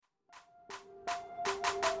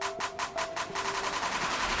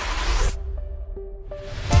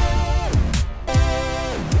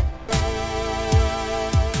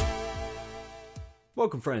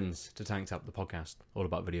Welcome, friends, to Tanked Up, the podcast all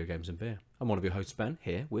about video games and beer. I'm one of your hosts, Ben,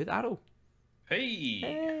 here with Adel. Hey!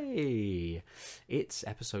 Hey! It's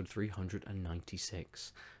episode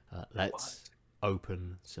 396. Let's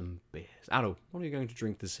open some beers. Adel, what are you going to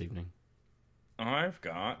drink this evening? I've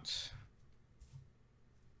got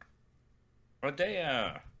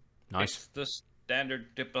Rodea. Nice. It's the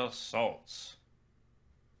standard Dippa salts.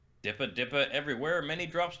 Dippa everywhere, many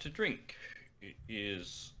drops to drink. It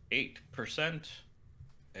is 8%.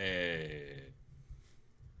 It's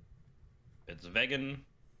vegan,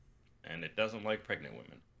 and it doesn't like pregnant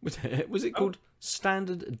women. Was it called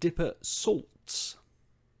Standard Dipper Salts?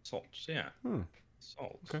 Salts, yeah.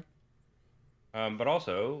 Salts. Okay. But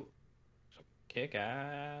also, some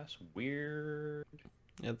kick-ass, weird...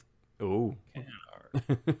 Yeah. Ooh. can art.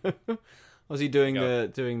 Was he doing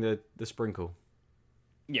the sprinkle?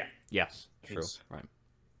 Yeah. Yes, sure. He's- Right.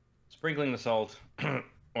 Sprinkling the salt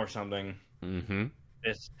or something. Mm-hmm.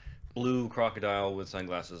 This blue crocodile with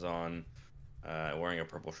sunglasses on, wearing a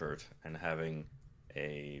purple shirt, and having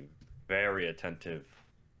a very attentive,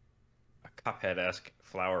 Cuphead-esque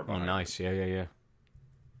flower Oh, behind. nice. Yeah.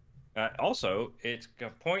 Also, it's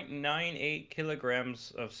got 0.98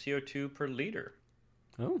 kilograms of CO2 per liter.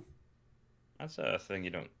 Oh. That's a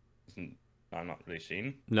thing I'm not really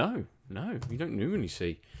seeing. No, you don't normally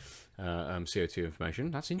see CO2 information.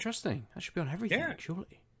 That's interesting. That should be on everything, Yeah.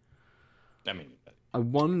 surely. I mean, I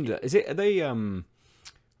wonder, are they a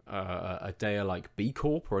DEA like B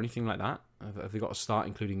Corp or anything like that? Have they got to start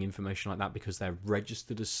including information like that because they're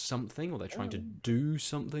registered as something, or they're trying to do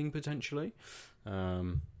something potentially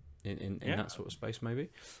in that sort of space? Maybe,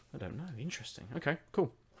 I don't know. Interesting. Okay,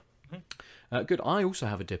 cool. Good. I also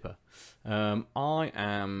have a dipper. I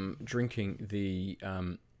am drinking the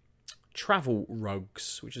Travel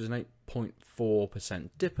Rugs, which is an 8.4%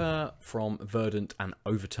 dipper from Verdant and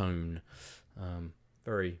Overtone.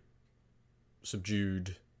 Very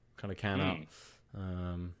subdued kind of can art.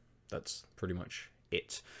 That's pretty much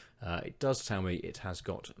it. It does tell me it has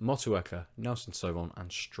got Motueka, Nelson Sauvin,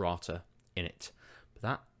 and Strata in it. But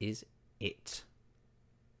that is it.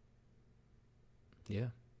 Yeah.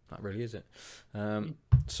 That really is it.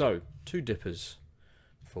 So, 2 dippers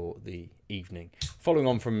for the evening. Following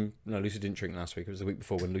on from, no, Lucy didn't drink last week. It was the week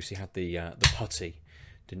before when Lucy had the putty,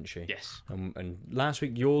 didn't she? yes. And last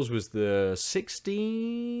week yours was the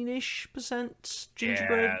 16-ish%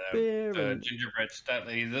 gingerbread beer. The gingerbread stout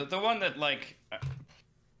lady, the one that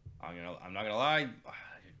I'm not gonna lie, I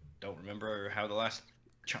don't remember how the last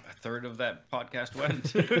third of that podcast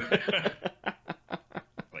went.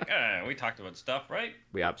 We talked about stuff, right?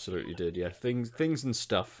 We absolutely did, yeah. Things and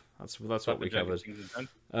stuff. That's what we covered.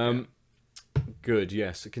 Good,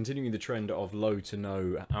 yes. Continuing the trend of low to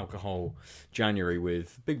no alcohol January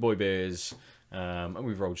with big boy beers, and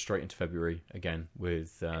we've rolled straight into February again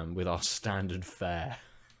with our standard fare.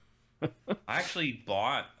 I actually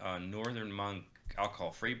bought a Northern Monk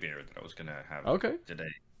alcohol-free beer that I was gonna have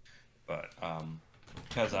today, but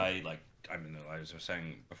because I was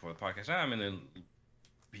saying before the podcast, I'm in a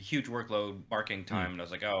huge workload marking time, and I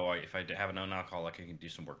was like, if I have a non-alcoholic, I can do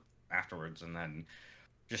some work afterwards, and then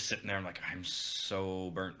just sitting there, I'm like, I'm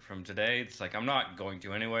so burnt from today. It's like I'm not going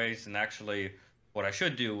to anyways, and actually what I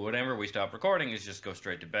should do whenever we stop recording is just go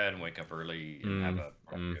straight to bed and wake up early and have a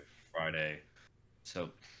productive Friday.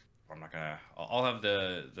 So I'll have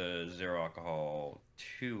the zero alcohol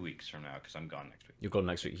 2 weeks from now because I'm gone next week. You're gone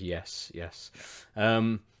next week, yes.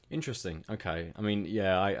 Interesting. Okay. I mean,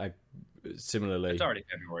 yeah, I similarly. It's already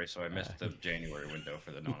February, so I missed the January window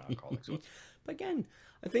for the non-alcoholic. So but again,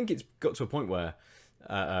 I think it's got to a point where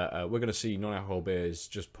we're going to see non-alcohol beers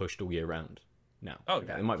just pushed all year round now.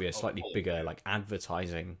 There might be a slightly bigger like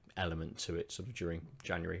advertising element to it sort of during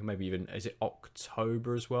January. Maybe even, is it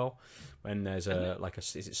October as well? When there's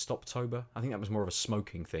is it Stoptober? I think that was more of a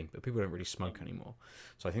smoking thing, but people don't really smoke anymore.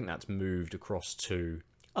 So I think that's moved across to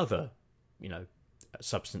other,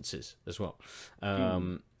 substances as well.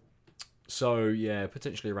 So yeah,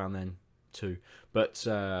 potentially around then too. But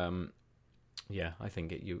yeah, I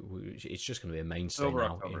think it's just going to be a mainstay Sober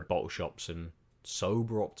now October. in bottle shops and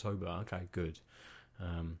sober October. Okay, good.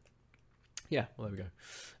 Yeah, well, there we go.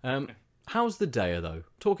 How's the day though?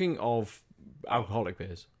 Talking of alcoholic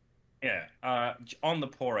beers. yeah, on the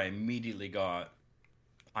pour, I immediately got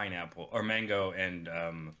pineapple or mango and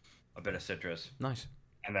a bit of citrus, Nice.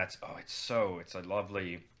 and it's a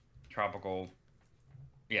lovely tropical.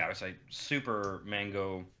 Yeah, it's like super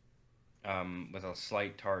mango, with a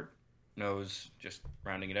slight tart nose, just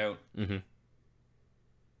rounding it out. Mm-hmm.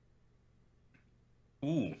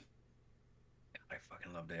 Ooh, I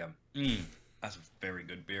fucking love them. That's a very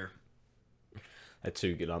good beer. They're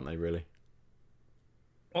too good, aren't they? Really.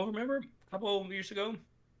 Oh, remember a couple of years ago,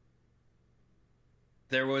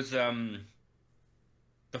 there was the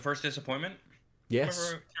first disappointment. Yes.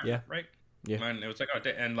 Remember, Yeah. right? Yeah. And it was like, oh,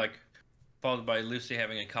 and like followed by Lucy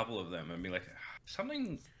having a couple of them, and be like,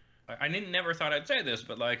 something. I didn't never thought I'd say this,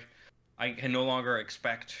 but like, I can no longer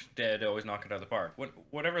expect Dad to always knock it out of the park.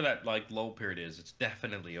 Whatever that like lull period is, it's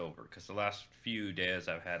definitely over because the last few days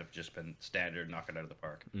I've had have just been standard knock it out of the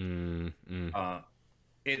park.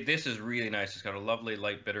 This is really nice. It's got a lovely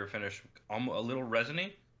light bitter finish, almost a little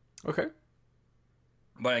resiny. Okay.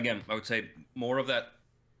 But again, I would say more of that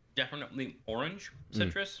definitely orange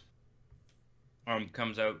citrus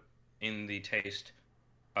comes out in the taste.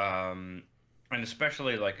 And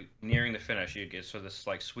especially like nearing the finish, you get this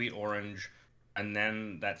like sweet orange, and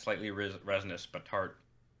then that slightly resinous but tart,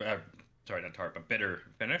 sorry, not tart, but bitter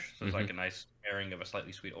finish. So it's like a nice pairing of a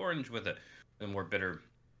slightly sweet orange with a more bitter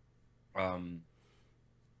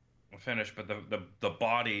finish. But the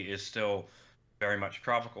body is still very much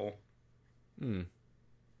tropical. And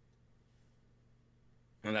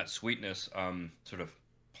that sweetness sort of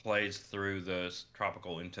plays through the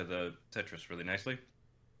tropical into the citrus really nicely.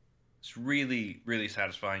 It's really, really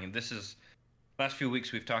satisfying. And this is, last few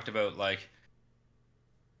weeks we've talked about like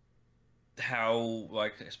how,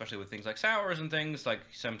 like, especially with things like sours and things, like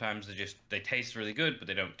sometimes they taste really good, but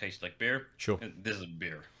they don't taste like beer. Sure. This is a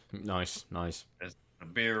beer. Nice. It's a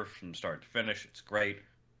beer from start to finish. It's great.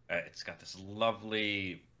 It's got this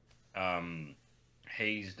lovely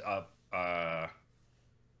hazed up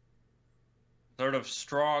sort of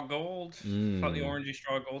straw gold, slightly orangey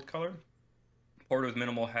straw gold color. Poured with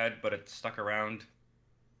minimal head, but it's stuck around.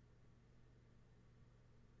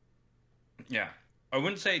 Yeah. I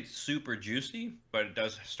wouldn't say it's super juicy, but it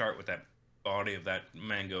does start with that body of that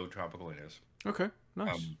mango tropicaliness. Okay.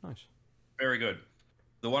 Nice. Nice. Very good.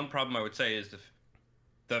 The one problem I would say is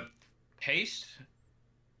the taste,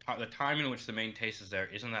 the time in which the main taste is there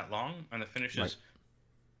isn't that long, and the finish is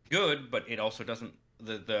good, but it also doesn't,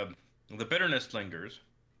 the bitterness lingers,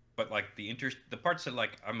 but like the parts that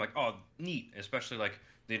like I'm like, oh, neat, especially like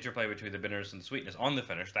the interplay between the bitterness and the sweetness on the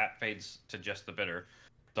finish, that fades to just the bitter.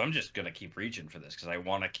 So I'm just gonna keep reaching for this because I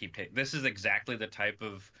want to keep this is exactly the type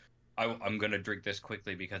of I'm gonna drink this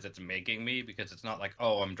quickly because it's making me, because it's not like,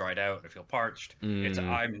 oh, I'm dried out, I feel parched. It's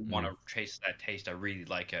I want to chase that taste. I really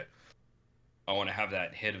like it. I want to have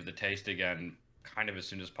that hit of the taste again kind of as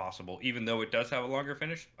soon as possible, even though it does have a longer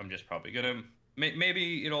finish. I'm just probably gonna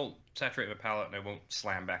maybe it'll saturate my palate and I won't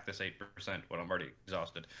slam back this 8% when I'm already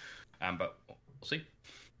exhausted. But we'll see.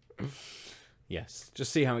 Yes,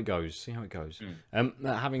 just see how it goes.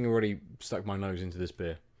 Having already stuck my nose into this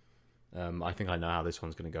beer, I think I know how this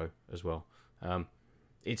one's going to go as well.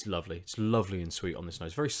 It's lovely. It's lovely and sweet on this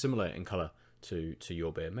nose. Very similar in colour to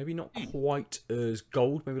your beer. Maybe not quite as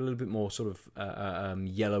gold. Maybe a little bit more sort of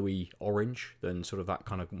yellowy orange than sort of that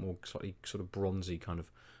kind of more slightly sort of bronzy kind of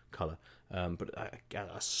colour. But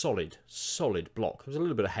a solid block. There was a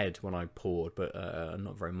little bit of head when I poured, but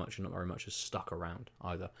not very much, and not very much has stuck around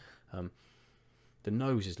either. The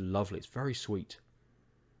nose is lovely. It's very sweet.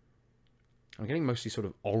 I'm getting mostly sort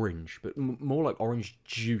of orange, but more like orange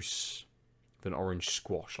juice than orange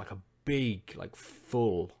squash. Like a big, like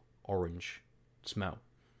full orange smell.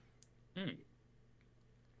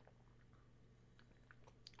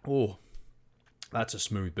 Oh, that's a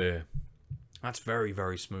smooth beer. That's very,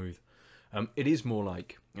 very smooth. It is more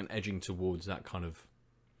like an edging towards that kind of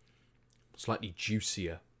slightly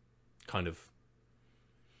juicier kind of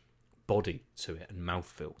body to it and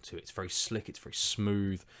mouthfeel to it. It's very slick, it's very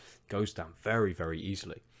smooth, goes down very, very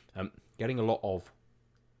easily. Getting a lot of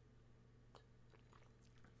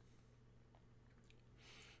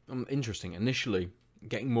interesting. Initially,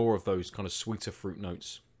 getting more of those kind of sweeter fruit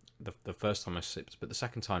notes the first time I sipped, but the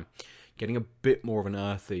second time, getting a bit more of an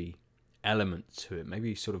earthy element to it.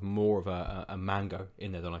 Maybe sort of more of a mango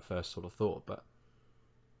in there than I first sort of thought. But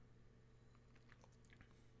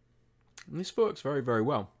this works very, very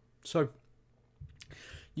well. So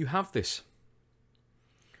you have this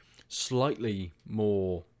slightly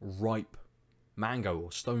more ripe mango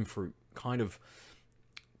or stone fruit, kind of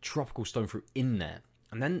tropical stone fruit in there.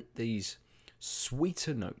 And then these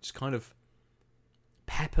sweeter notes kind of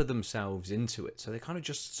pepper themselves into it. So they kind of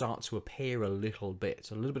just start to appear a little bit.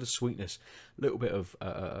 So a little bit of sweetness, a little bit of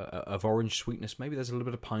orange sweetness. Maybe there's a little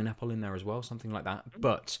bit of pineapple in there as well, something like that.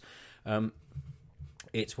 But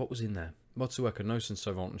it's what was in there. Motueka, Nelson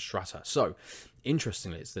Sauvon, and Strata. So,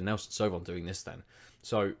 interestingly, it's the Nelson Sauvon doing this then.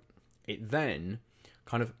 So, it then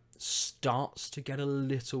kind of starts to get a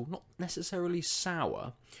little, not necessarily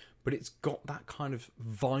sour, but it's got that kind of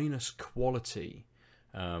vinous quality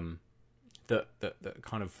that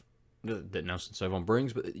kind of that Nelson Sauvin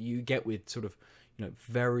brings, but that you get with sort of,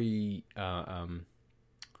 very kind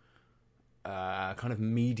of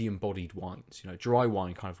medium-bodied wines. Dry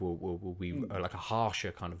wine kind of will be like a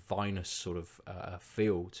harsher kind of vinous sort of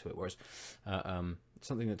feel to it, whereas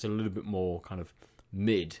something that's a little bit more kind of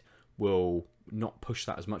mid will not push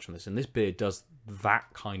that as much on this. And this beer does that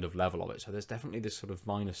kind of level of it. So there's definitely this sort of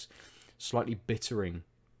vinous, slightly bittering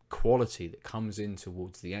quality that comes in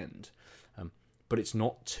towards the end, but it's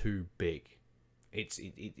not too big.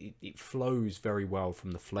 It flows very well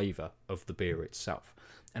from the flavour of the beer itself.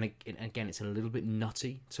 And again, it's a little bit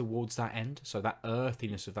nutty towards that end. So that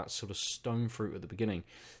earthiness of that sort of stone fruit at the beginning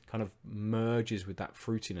kind of merges with that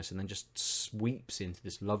fruitiness and then just sweeps into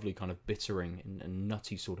this lovely kind of bittering and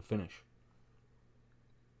nutty sort of finish.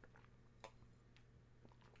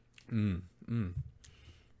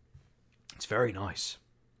 It's very nice.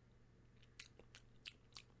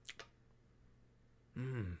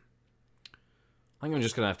 I think I'm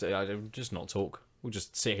just going to have to just not talk. We'll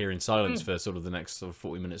just sit here in silence for sort of the next sort of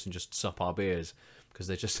 40 minutes and just sup our beers because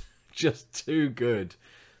they're just too good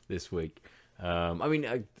this week. Not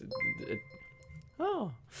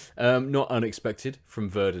unexpected from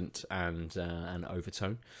Verdant and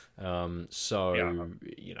Overtone.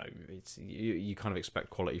 It's you kind of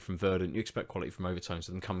expect quality from Verdant, you expect quality from Overtone,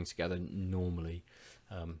 so them coming together normally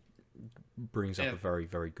brings up a very,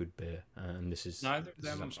 very good beer, and this is neither of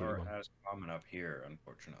them are as common up here,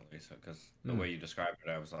 unfortunately. So, because the way you described it,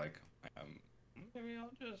 I was like, maybe I'll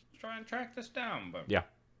just try and track this down. But yeah,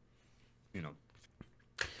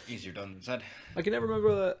 easier done than said. I can never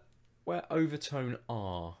remember where Overtone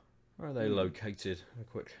are. Where are they located? A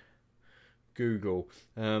quick Google.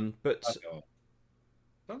 But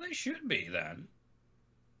well, they should be then.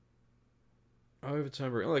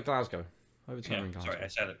 Overtone, they're Glasgow. Overtone, Glasgow. Sorry, I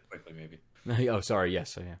said it quickly, maybe. Oh, sorry. Yes.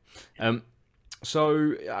 So yeah.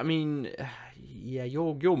 So I mean, yeah,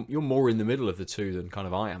 you're more in the middle of the two than kind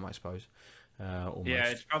of I am, I suppose. Almost. Yeah,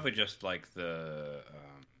 it's probably just like the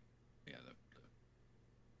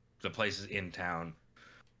places in town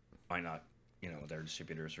might not, their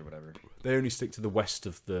distributors or whatever. They only stick to the west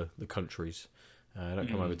of the countries. They don't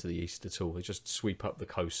come over to the east at all. They just sweep up the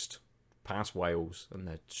coast, past Wales, and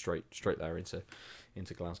they're straight there into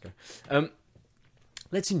Glasgow.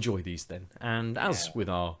 Let's enjoy these then. And as with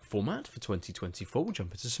our format for 2024, we'll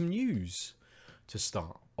jump into some news to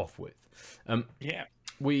start off with.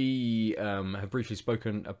 We have briefly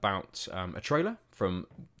spoken about a trailer from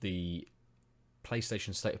the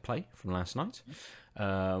PlayStation State of Play from last night.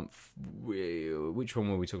 Which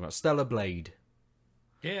one were we talking about? Stellar Blade.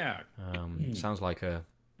 Yeah. Sounds like a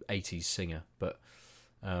 80s singer, but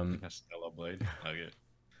Stellar Blade. Okay.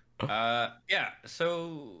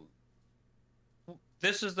 So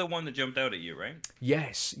this is the one that jumped out at you, right?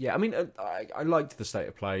 Yes. Yeah. I mean, I liked the State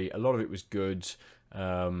of Play. A lot of it was good.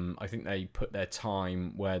 I think they put their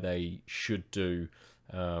time where they should do.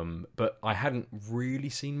 But I hadn't really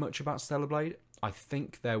seen much about Stellar Blade. I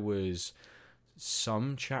think there was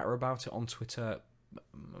some chatter about it on Twitter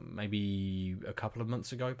maybe a couple of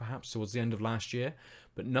months ago, perhaps towards the end of last year,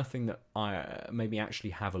 but nothing that I maybe actually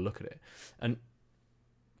have a look at it. And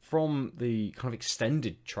from the kind of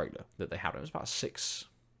extended trailer that they had, it was about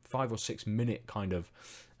 5 or 6 minute kind of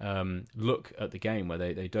look at the game where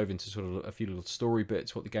they dove into sort of a few little story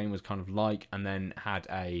bits, what the game was kind of like, and then had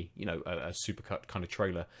a supercut kind of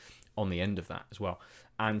trailer on the end of that as well.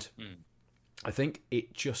 And I think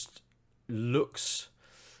it just looks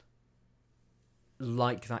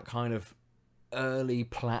like that kind of early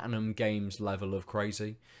Platinum Games level of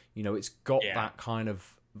crazy. It's got that kind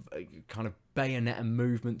of Bayonetta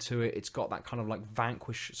movement to it. It's got that kind of like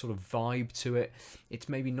Vanquish sort of vibe to it. It's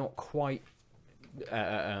maybe not quite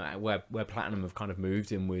where Platinum have kind of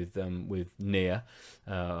moved in with Nier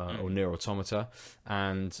or Nier Automata,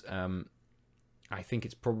 and I think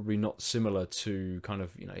it's probably not similar to kind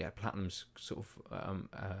of Platinum's sort of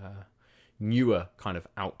newer kind of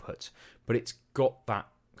output, but it's got that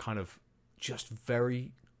kind of just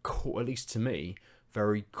very cool, at least to me,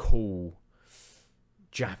 very cool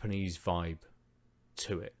Japanese vibe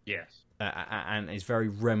to it. Yes. And it's very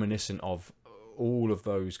reminiscent of all of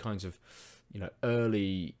those kinds of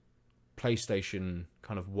early PlayStation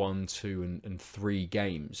kind of 1, 2 and 3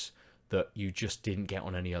 games that you just didn't get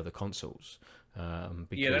on any other consoles,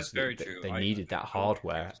 because that's very true. They needed that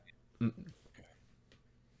hardware.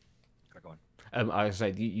 Go on. I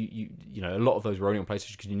say you a lot of those were only on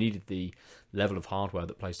PlayStation because you needed the level of hardware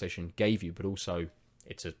that PlayStation gave you, but also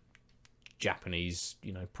it's a Japanese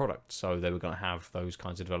product, so they were going to have those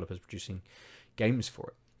kinds of developers producing games for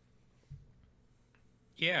it.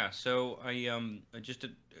 Yeah, so I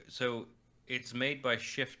it's made by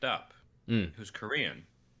Shift Up, who's Korean.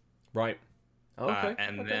 Right. Okay.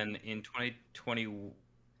 And then in 2020,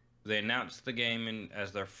 they announced the game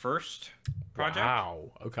as their first project.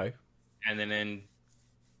 Wow. Okay. And then in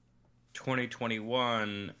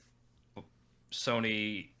 2021,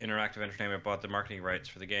 Sony Interactive Entertainment bought the marketing rights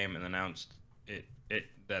for the game and announced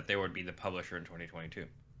that they would be the publisher in 2022.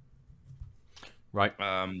 Right.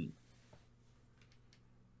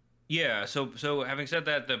 Yeah. So having said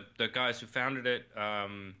that, the guys who founded it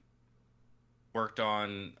worked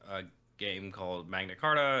on a game called Magna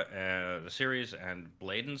Carta, the series, and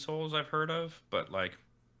Blade and Souls I've heard of, but like,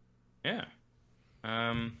 yeah.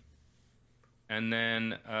 And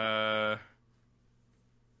then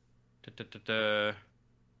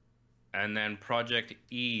and then Project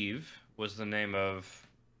Eve was the name of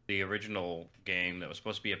the original game that was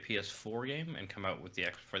supposed to be a PS4 game and come out with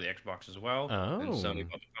for the Xbox as well. Oh. And Sony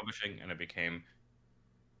bought the publishing, and it became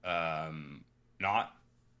not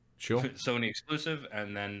Sony exclusive.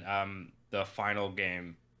 And then the final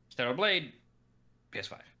game, Stellar Blade,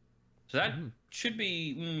 PS5. So that should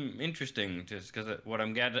be interesting, just because what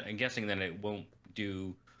I'm guessing then it won't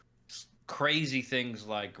do crazy things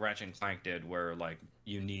like Ratchet and Clank did, where like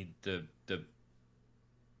you need the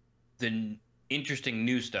interesting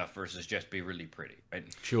new stuff versus just be really pretty, right?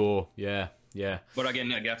 Sure. Yeah. But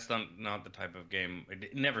again, that's not the type of game.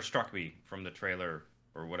 It never struck me from the trailer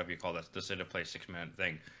or whatever you call that, the State of Play 6-man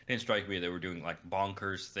thing. It didn't strike me they were doing like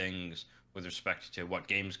bonkers things with respect to what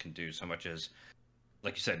games can do, so much as,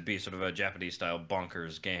 like you said, be sort of a Japanese style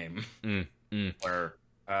bonkers game where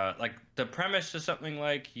like the premise is something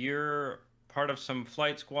like you're part of some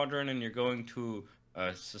flight squadron and you're going to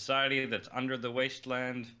a society that's under the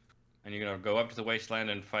wasteland, and you're gonna go up to the wasteland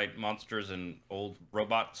and fight monsters and old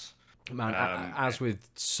robots. Man, as with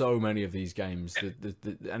so many of these games,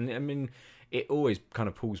 and I mean, it always kind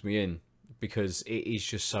of pulls me in because it is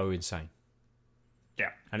just so insane.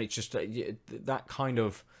 Yeah, and it's just that kind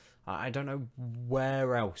of, I don't know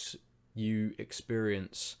where else you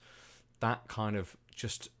experience that kind of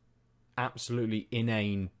just absolutely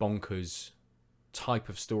inane, bonkers type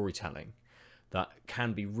of storytelling that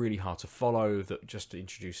can be really hard to follow, that just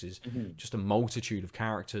introduces just a multitude of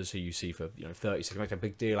characters who you see for 30 seconds, make a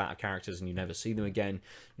big deal out of characters and you never see them again.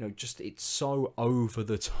 Just it's so over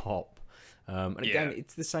the top. And again,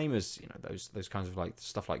 it's the same as those kinds of like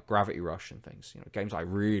stuff like Gravity Rush and things. Games I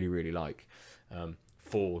really, really like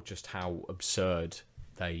for just how absurd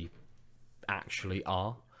they actually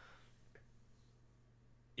are.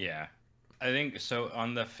 Yeah. I think so.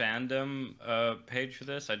 On the fandom page for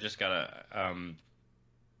this, I just got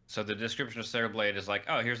so the description of Stellar Blade is like,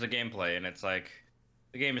 oh, here's the gameplay, and it's like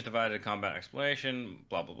the game is divided into combat exploration,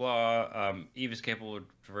 blah blah blah. Eve is capable of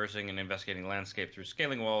traversing and investigating the landscape through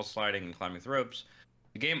scaling walls, sliding, and climbing through ropes.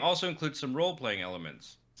 The game also includes some role-playing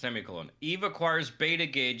elements. Eve acquires beta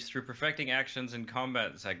gauge through perfecting actions in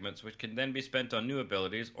combat segments, which can then be spent on new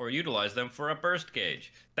abilities or utilize them for a burst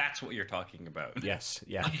gauge. That's what you're talking about. Yes,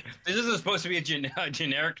 yeah. This isn't supposed to be a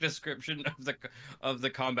generic description of the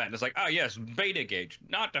combat. And it's like, oh yes, beta gauge,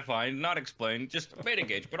 not defined, not explained, just beta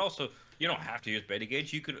gauge. But also, you don't have to use beta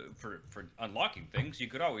gauge. You could for unlocking things, you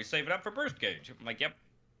could always save it up for burst gauge. I'm like, yep.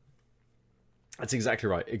 That's exactly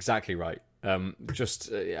right. Exactly right. I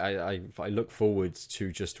look forward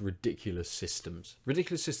to just ridiculous systems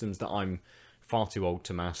that I'm far too old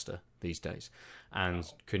to master these days, and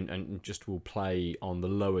just will play on the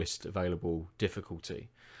lowest available difficulty,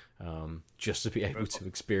 just to be able to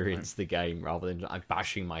experience the game rather than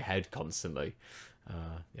bashing my head constantly.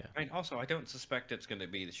 Yeah. I mean, also, I don't suspect it's going to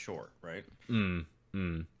be short, right? I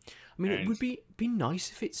mean, it would be nice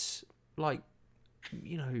if it's like,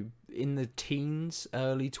 in the teens,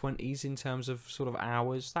 early 20s in terms of sort of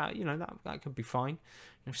hours. That that could be fine.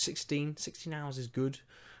 16 hours is good,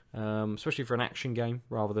 especially for an action game,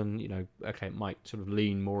 rather than okay, it might sort of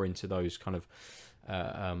lean more into those kind of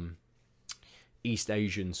East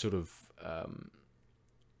Asian sort of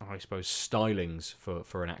I suppose stylings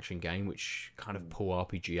for an action game, which kind of pull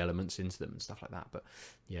RPG elements into them and stuff like that. But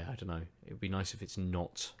yeah, I don't know. It would be nice if it's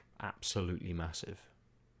not absolutely massive.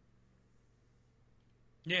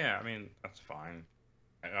 Yeah, I mean, that's fine.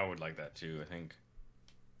 I would like that too, I think.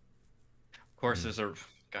 Of course, there's a...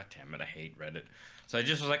 God damn it, I hate Reddit. So I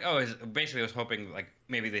just was like, basically I was hoping, like,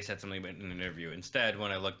 maybe they said something in an interview. Instead,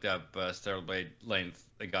 when I looked up Stellar Blade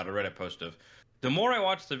length, I got a Reddit post of, the more I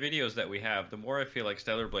watch the videos that we have, the more I feel like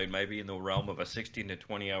Stellar Blade might be in the realm of a 16 to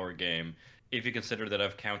 20 hour game, if you consider that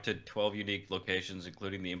I've counted 12 unique locations,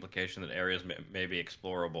 including the implication that areas may be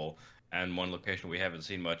explorable, and one location we haven't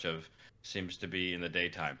seen much of seems to be in the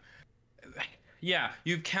daytime. Yeah,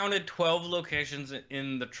 you've counted 12 locations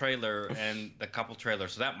in the trailer and the couple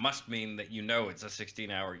trailers, so that must mean that you know it's a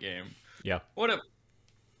 16-hour game. Yeah. What a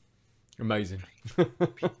amazing. I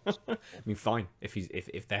mean, fine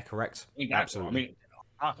if they're correct. Absolutely. I mean,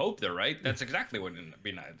 I hope they're right. That's exactly what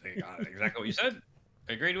exactly what you said.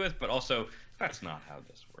 I agreed with, but also that's not how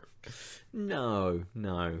this works. No,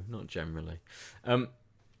 not generally.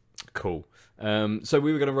 Cool. So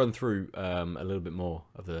we were going to run through a little bit more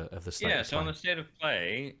of the state. Yeah. So on the state of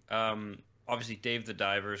play, obviously Dave the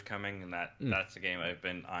Diver is coming, and that's the game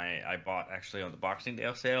I bought actually on the Boxing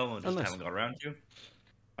Day sale and just haven't got around to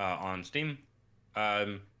on Steam.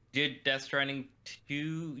 Did Death Stranding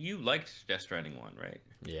 2? You liked Death Stranding 1, right?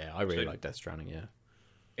 Yeah, I really like Death Stranding. Yeah.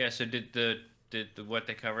 Yeah. So did the what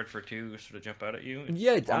they covered for 2 sort of jump out at you?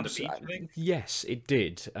 Yeah, absolutely. Yes, it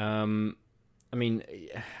did. I mean,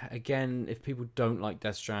 again, if people don't like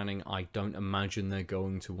Death Stranding, I don't imagine they're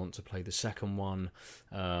going to want to play the second one.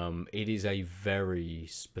 It is a very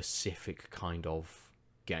specific kind of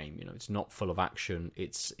game. You know, it's not full of action.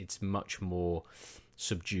 It's much more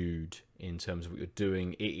subdued in terms of what you're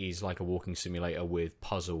doing. It is like a walking simulator with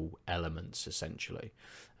puzzle elements, essentially,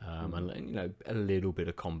 and you know, a little bit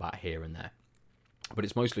of combat here and there. But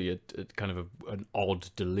it's mostly a kind of an odd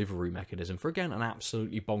delivery mechanism for, again, an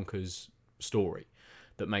absolutely bonkers story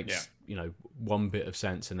that makes you know, one bit of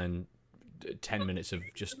sense and then 10 minutes of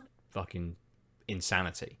just fucking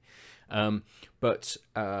insanity. But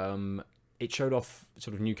it showed off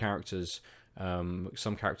sort of new characters.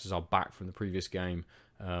 Some characters are back from the previous game.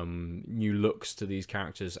 New looks to these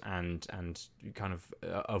characters and kind of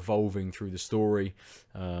evolving through the story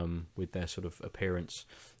with their sort of appearance,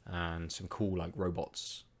 and some cool like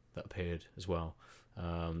robots that appeared as well.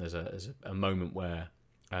 There's a moment where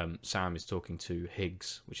Sam is talking to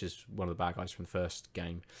Higgs, which is one of the bad guys from the first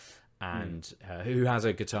game, and who has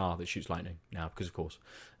a guitar that shoots lightning now, because of course,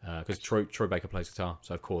 because Troy Baker plays guitar,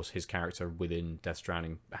 so of course his character within Death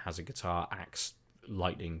Stranding has a guitar axe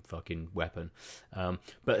lightning fucking weapon.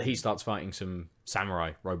 But he starts fighting some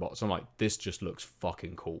samurai robots. I'm like, this just looks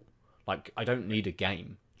fucking cool. Like, I don't need a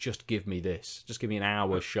game. Just give me this. Just give me an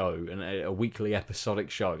hour show and a weekly episodic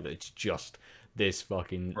show that's just this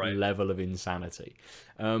fucking level of insanity.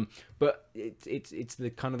 But it's the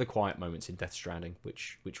kind of the quiet moments in Death Stranding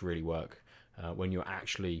which really work when you're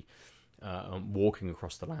actually walking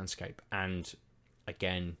across the landscape. And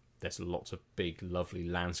again, there's lots of big, lovely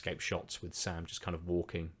landscape shots with Sam just kind of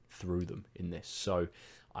walking through them in this. So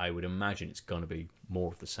I would imagine it's going to be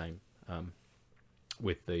more of the same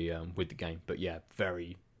with the game. But yeah,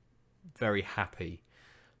 very, very happy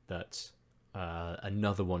that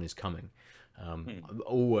another one is coming. I've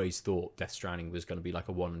always thought Death Stranding was going to be like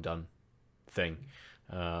a one and done thing,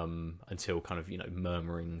 until kind of, you know,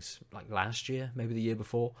 murmurings like last year, maybe the year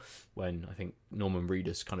before, when I think Norman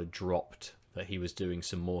Reedus kind of dropped that he was doing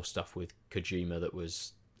some more stuff with Kojima that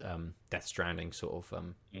was Death Stranding sort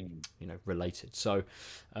of you know, related. So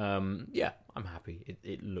yeah, I'm happy.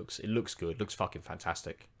 It looks good. It looks fucking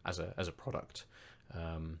fantastic as a product.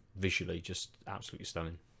 Visually just absolutely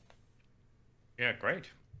stunning. Yeah, great.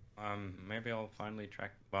 Maybe I'll finally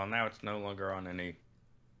track. Well, now it's no longer on any.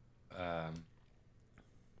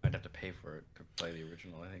 I'd have to pay for it to play the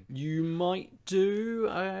original, I think. You might do.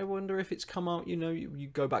 I wonder if it's come out. You know, you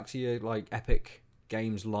go back to your like Epic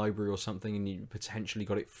Games library or something, and you potentially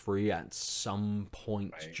got it free at some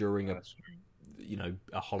point during a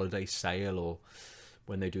holiday sale, or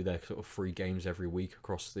when they do their sort of free games every week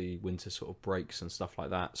across the winter sort of breaks and stuff like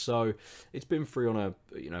that. So it's been free on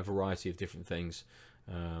a variety of different things.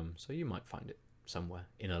 So you might find it somewhere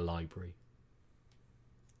in a library.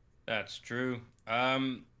 That's true.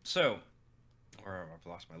 So, I've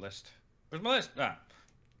lost my list. Where's my list?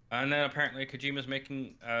 And then apparently Kojima's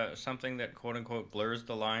making something that quote unquote blurs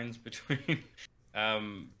the lines between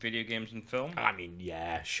video games and film. I mean,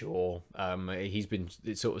 yeah, sure. He's been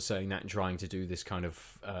sort of saying that and trying to do this kind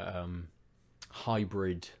of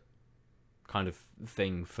hybrid kind of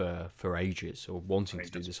thing for ages, or wanting to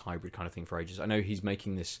do this hybrid kind of thing for ages. I know he's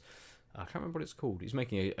making this. I can't remember what it's called. He's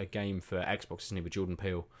making a game for Xbox, isn't he, with Jordan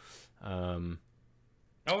Peele?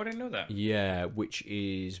 Oh, I didn't know that. Yeah, which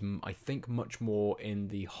is, I think, much more in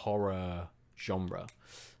the horror genre.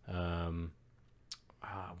 What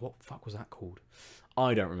the fuck was that called?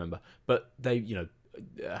 I don't remember. But they,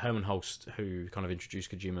 Herman Holst, who kind of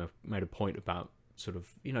introduced Kojima, made a point about sort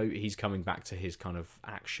of, he's coming back to his kind of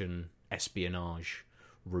action espionage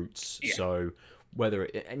roots. Yeah. So whether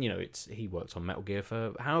he worked on Metal Gear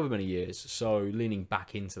for however many years, so leaning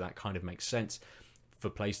back into that kind of makes sense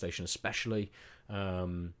for PlayStation especially.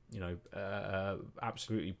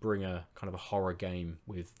 absolutely bring a kind of a horror game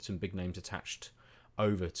with some big names attached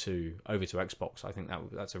over to Xbox. I think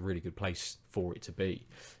that's a really good place for it to be,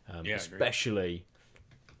 especially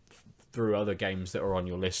through other games that are on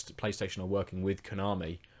your list. PlayStation are working with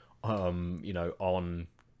Konami, on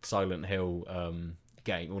Silent Hill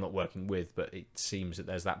game. Well, not working with, but it seems that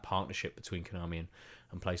there's that partnership between Konami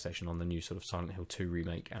and PlayStation on the new sort of Silent Hill 2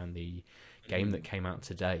 remake and the game that came out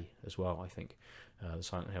today as well. I think the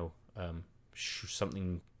Silent Hill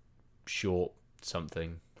something short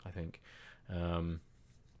something. I think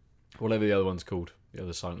whatever the other one's called, the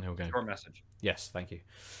other Silent Hill game. Short Message. Yes, thank you.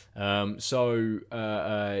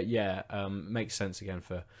 Makes sense again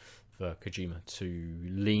for Kojima to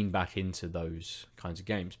lean back into those kinds of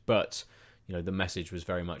games, but the message was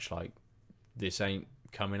very much like, this ain't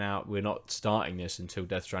coming out. We're not starting this until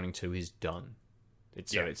Death Stranding 2 is done.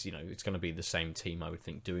 It's going to be the same team, I would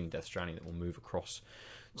think, doing Death Stranding that will move across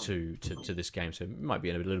to this game. So it might be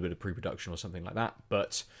a little bit of pre-production or something like that,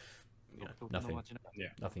 but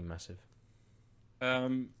nothing massive.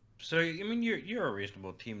 So I mean, you're a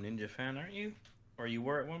reasonable Team Ninja fan, aren't you? Or you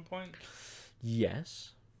were at one point?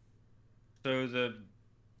 Yes. So the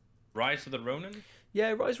Rise of the Ronin?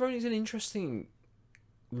 Yeah, Rise of the Ronin is an interesting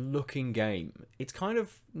looking game. It's kind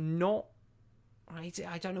of not... I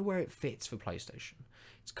don't know where it fits for PlayStation.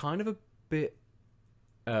 It's kind of a bit...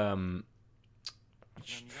 Ghost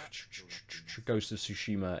of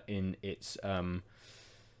Tsushima in its kind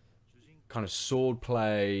of sword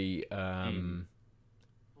play...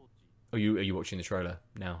 Are you watching the trailer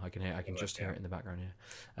now? I can just hear it in the background here.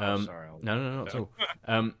 Sorry. No, not at all.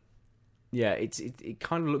 Yeah, it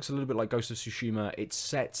kind of looks a little bit like Ghost of Tsushima. It's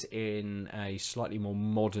set in a slightly more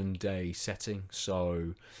modern day setting,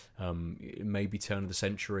 so maybe turn of the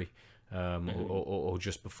century, or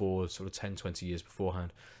just before, sort of 10, 20 years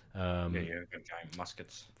beforehand. Giant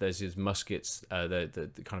muskets. There's these muskets. The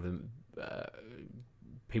kind of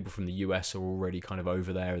people from the US are already kind of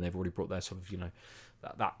over there, and they've already brought their sort of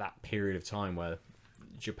that period of time where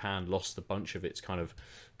Japan lost a bunch of its kind of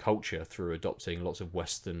culture through adopting lots of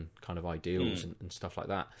Western kind of ideals and stuff like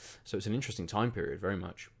that. So it's an interesting time period, very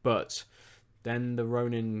much. But then the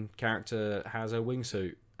Ronin character has a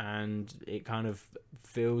wingsuit, and it kind of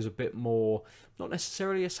feels a bit more, not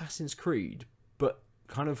necessarily Assassin's Creed, but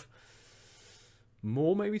kind of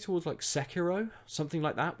more maybe towards like Sekiro, something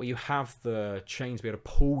like that, where you have the chains be able to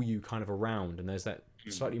pull you kind of around, and there's that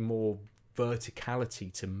slightly more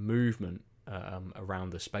verticality to movement around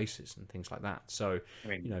the spaces and things like that. So I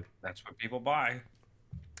mean, that's what people buy.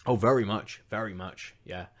 Oh, very much,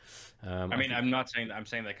 yeah. I'm saying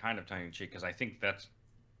that kind of tongue in cheek, because I think that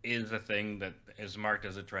is a thing that is marked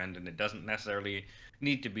as a trend, and it doesn't necessarily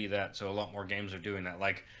need to be that. So a lot more games are doing that.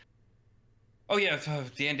 Like, oh yeah,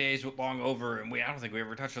 the NDA is long over, and I don't think we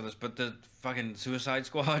ever touched on this, but the fucking Suicide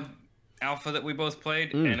Squad alpha that we both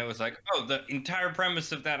played, and it was like, oh, the entire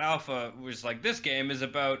premise of that alpha was like, this game is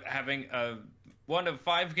about having one of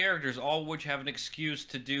 5 characters, all which have an excuse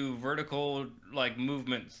to do vertical like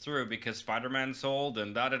movements through because Spider-Man sold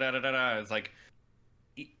and da da da da da. It's like,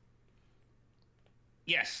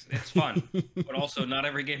 yes, it's fun, but also not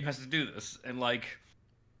every game has to do this, and like,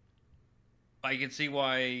 I can see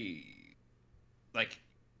why, like,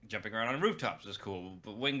 jumping around on rooftops is cool,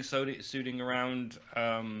 but wingsuiting around.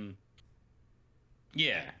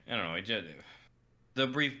 Yeah, I don't know. The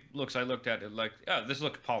brief looks I looked at it like, oh, this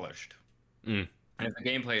looked polished. And if the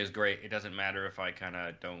gameplay is great, it doesn't matter if I kind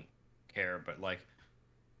of don't care. But like,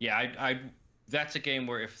 yeah, I that's a game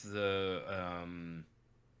where if the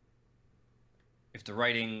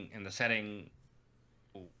writing and the setting,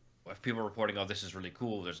 if people are reporting, oh, this is really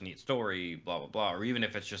cool, there's a neat story, blah blah blah, or even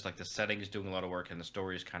if it's just like the setting is doing a lot of work and the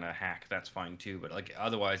story is kind of hack, that's fine too. But like,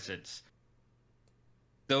 otherwise, it's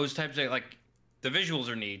those types of like. The visuals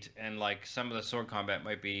are neat, and like some of the sword combat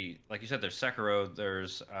might be, like you said, there's Sekiro,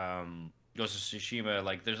 there's Ghost of Tsushima.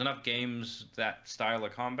 Like, there's enough games that style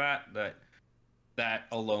of combat that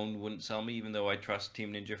alone wouldn't sell me, even though I trust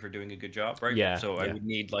Team Ninja for doing a good job, right? Yeah. So I would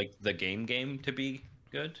need like the game to be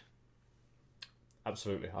good.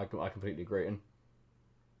 Absolutely, I completely agree. And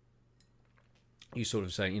you sort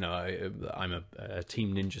of saying, I'm a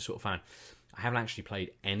Team Ninja sort of fan. I haven't actually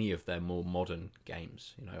played any of their more modern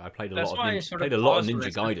games. I played a lot of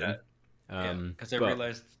Ninja Gaiden. Because I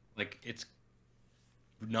realized, like, it's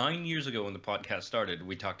 9 years ago when the podcast started,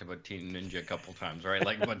 we talked about Team Ninja a couple times, right?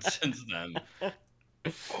 Like, but since then,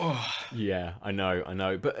 yeah, I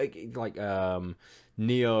know. But like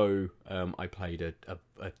Neo, I played a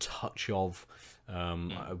touch of.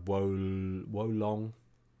 Wolong,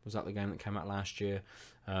 was that the game that came out last year?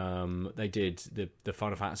 They did the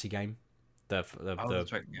Final Fantasy game.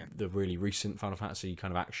 that's right. Yeah. The really recent Final Fantasy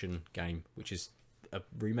kind of action game, which is a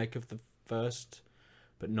remake of the first,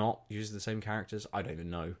 but not uses the same characters. I don't even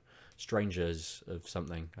know. Strangers of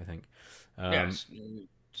something, I think. Yes.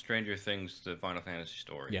 Stranger Things, the Final Fantasy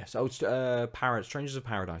story. Yes. Strangers of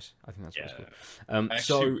Paradise. I think that's what it's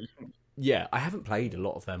called. Yeah, I haven't played a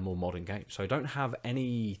lot of their more modern games, so I don't have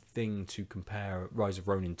anything to compare Rise of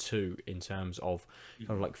Ronin to in terms of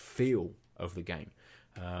kind of like feel of the game.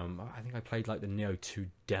 I think I played like the Neo 2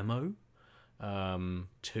 demo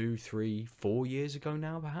 2, 3, 4 years ago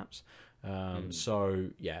now, perhaps. So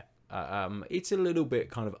yeah, it's a little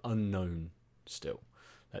bit kind of unknown still,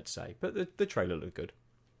 let's say, but the trailer looked good.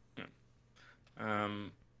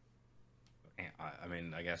 I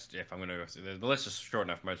mean, I guess if I'm going to go through the list is short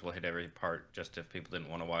enough, might as well hit every part just if people didn't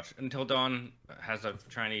want to watch. Until Dawn has a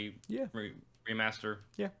shiny remaster.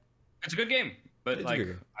 Yeah. It's a good game, but like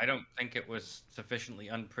I don't think it was sufficiently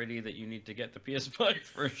unpretty that you need to get the PS5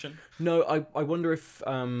 version. No, I wonder if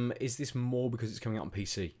is this more because it's coming out on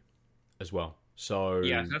PC as well. So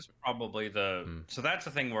yeah, that's probably so that's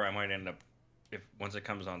the thing where I might end up if once it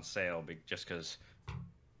comes on sale, just because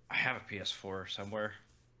I have a PS4 somewhere.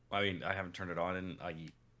 I mean, I haven't turned it on in a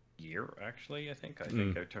year, actually, I think. I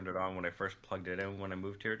turned it on when I first plugged it in when I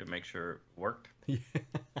moved here to make sure it worked. And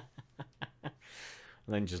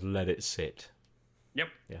then just let it sit. Yep.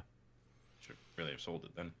 Yeah. Should really have sold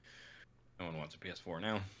it then. No one wants a PS4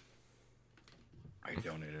 now. I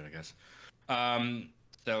donated, I guess.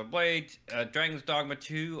 So, played Dragon's Dogma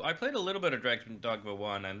 2. I played a little bit of Dragon's Dogma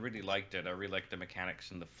 1 and really liked it. I really liked the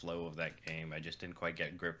mechanics and the flow of that game. I just didn't quite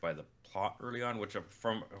get gripped by the plot early on, which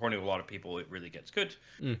according to a lot of people, it really gets good.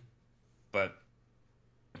 But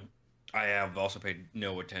I have also paid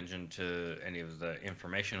no attention to any of the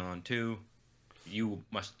information on 2. You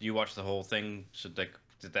watch the whole thing, so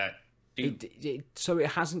so it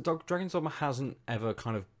hasn't. Dragon's Dogma hasn't ever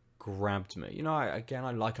kind of grabbed me. You know, I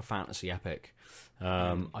like a fantasy epic.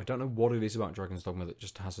 I don't know what it is about Dragon's Dogma that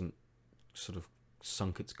just hasn't sort of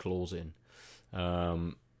sunk its claws in.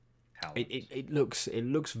 It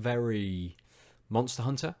looks very Monster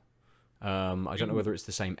Hunter. I don't know whether it's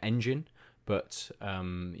the same engine, but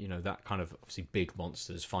you know, that kind of obviously big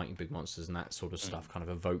monsters fighting big monsters and that sort of stuff kind of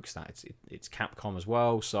evokes that. It's Capcom as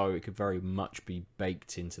well, so it could very much be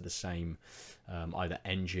baked into the same either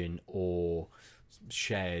engine or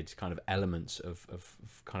shared kind of elements of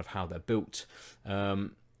kind of how they're built. But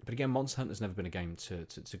again, Monster Hunter's never been a game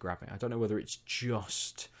to grab me. I don't know whether it's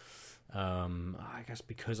just I guess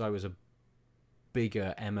because I was a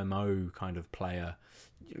bigger MMO kind of player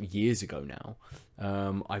years ago now.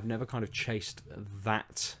 I've never kind of chased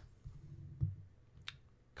that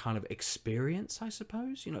kind of experience, I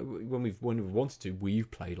suppose. You know, when we've wanted to,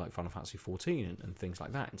 we've played like Final Fantasy 14 and things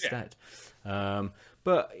like that instead.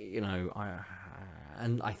 But you know,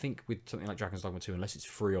 I think with something like Dragon's Dogma 2, unless it's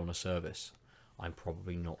free on a service, I'm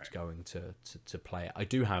probably not going to play it. I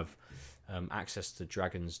do have access to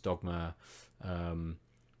Dragon's Dogma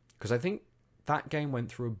because I think that game went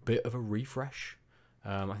through a bit of a refresh.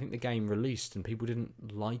 I think the game released and people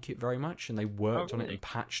didn't like it very much, and they worked on it and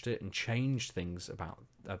patched it and changed things about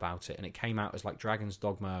it, and it came out as like Dragon's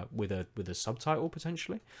Dogma with a subtitle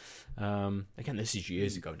potentially. Again, this is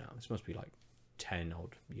years ago now. This must be like 10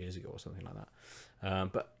 odd years ago or something like that.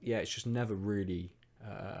 But yeah, it's just never really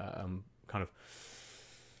kind of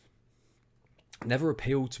never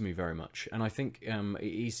appealed to me very much. And I think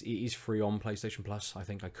it is free on PlayStation Plus. I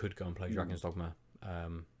think I could go and play Dragon's Dogma,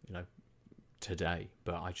 you know, today,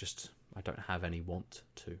 but I don't have any want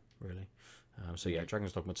to really. So yeah,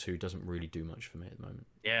 Dragon's Dogma 2 doesn't really do much for me at the moment.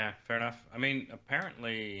 Yeah, fair enough. I mean,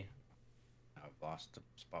 apparently, I've lost the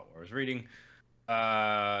spot where I was reading.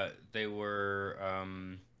 They were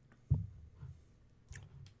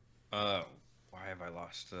why have I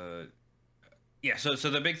lost yeah, so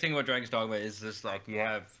the big thing about Dragon's Dogma is this, like, you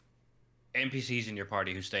have NPCs in your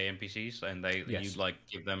party who stay NPCs, and you like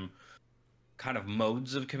give them kind of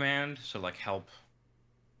modes of command, so like help,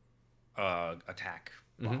 attack,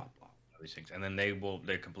 blah blah, all these things, and then they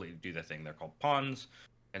completely do their thing. They're called pawns,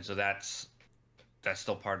 and so that's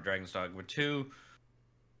still part of Dragon's Dogma 2.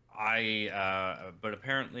 But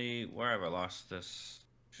apparently, where have I lost this?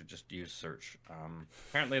 Should just use search.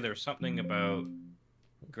 Apparently, there's something about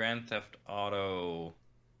Grand Theft Auto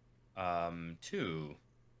 2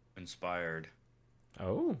 inspired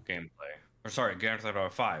gameplay. Or sorry, Grand Theft Auto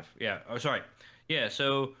 5. Yeah. Oh, sorry. Yeah,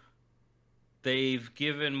 so they've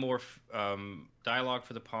given more dialogue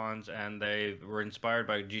for the pawns, and they were inspired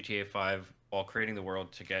by GTA 5 while creating the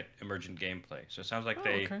world to get emergent gameplay. So it sounds like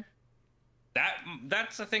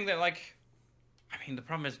that's the thing that, like, I mean, the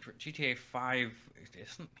problem is GTA 5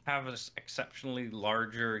 doesn't have an exceptionally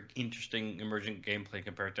larger, interesting, emergent gameplay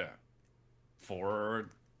compared to 4 or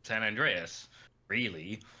San Andreas,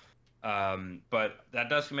 really. But that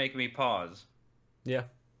does make me pause. Yeah.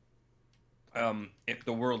 If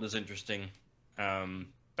the world is interesting,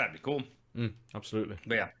 that'd be cool. Absolutely.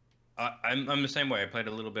 But yeah, I'm the same way. I played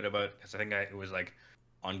a little bit about because I think it was like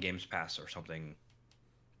on Games Pass or something,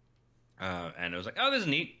 and it was like, oh, this is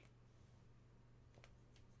neat.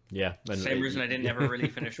 Yeah. Same reason I didn't ever really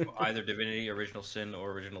finish either Divinity Original Sin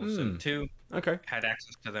or Original Sin 2. Okay. Had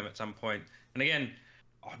access to them at some point, and again,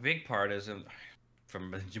 a big part is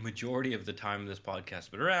from the majority of the time this podcast has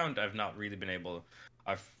been around, I've not really been able.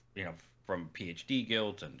 I've from PhD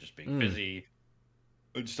guilt and just being busy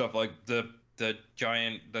and stuff like the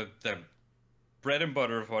giant the bread and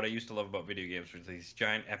butter of what I used to love about video games was these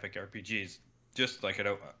giant epic RPGs. Just like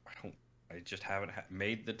I just haven't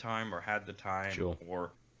made the time or had the time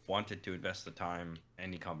or wanted to invest the time.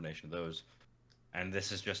 Any combination of those, and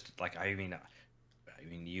this is just like I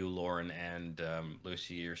mean, you, Lauren, and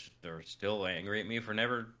Lucy are still angry at me for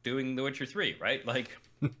never doing The Witcher 3, right? Like,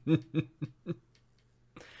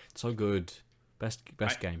 so good, best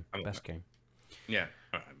game. Yeah.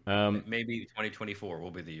 Maybe 2024 will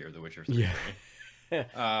be the year The Witcher 3. Yeah.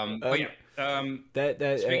 But yeah.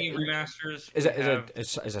 Speaking of remasters,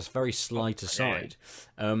 as a very slight aside,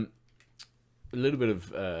 a little bit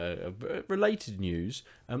of related news.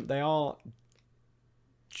 They are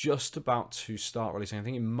just about to start releasing. I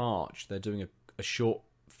think in March they're doing a short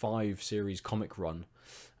 5-series comic run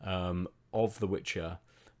of The Witcher,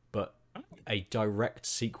 but a direct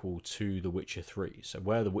sequel to The Witcher 3. So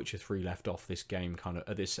where The Witcher 3 left off, this game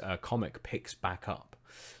this comic picks back up.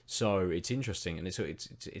 So it's interesting, and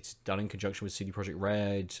it's done in conjunction with CD Projekt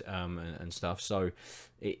Red and stuff. So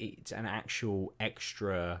it's an actual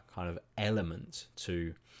extra kind of element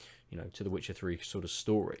to The Witcher 3 sort of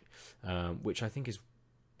story, which I think is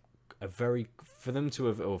for them to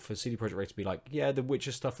have, or for CD Projekt Red to be like, yeah, the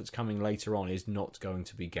Witcher stuff that's coming later on is not going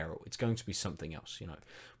to be Geralt. It's going to be something else.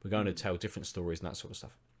 We're going to tell different stories and that sort of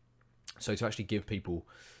stuff. So to actually give people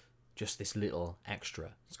just this little extra,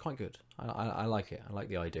 it's quite good. I like it. I like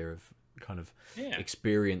the idea of kind of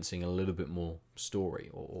experiencing a little bit more story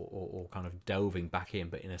or kind of delving back in,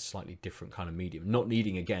 but in a slightly different kind of medium. Not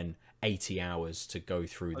needing, again, 80 hours to go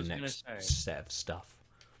through the next set of stuff.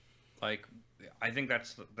 Like, I think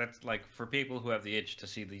that's like for people who have the itch to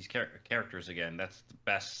see these characters again, that's the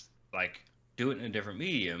best. Like, do it in a different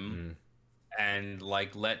medium and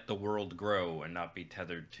like let the world grow and not be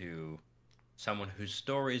tethered to someone whose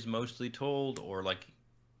story is mostly told, or like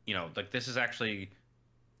this is actually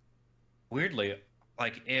weirdly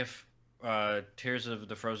like if Tears of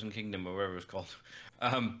the Frozen Kingdom or whatever it was called,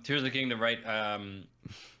 Tears of the Kingdom, right?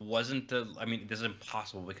 Wasn't I mean, this is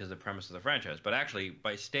impossible because of the premise of the franchise, but actually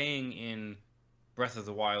by staying in Breath of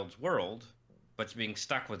the Wild's world, but being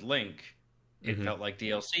stuck with Link, it felt like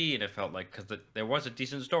DLC, and it felt like because there was a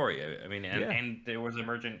decent story. I mean, and there was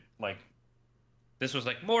emergent, like this was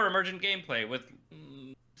like more emergent gameplay with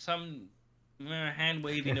some hand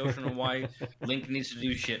wavy notion of why Link needs to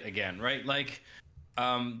do shit again, right? Like,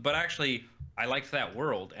 but actually, I liked that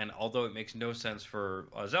world, and although it makes no sense for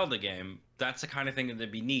a Zelda game, that's the kind of thing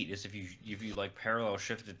that'd be neat. Is if you like parallel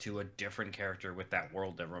shifted to a different character with that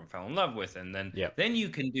world that everyone fell in love with, and then you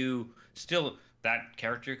can do still that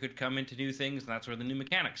character could come into new things, and that's where the new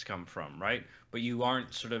mechanics come from, right? But you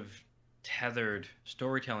aren't sort of tethered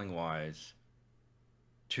storytelling wise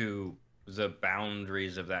to the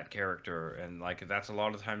boundaries of that character, and like that's a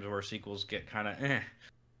lot of times where sequels get kind of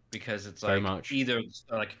because it's like either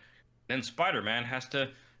like then Spider-Man has to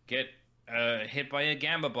get hit by a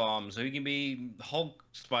gamma bomb so he can be Hulk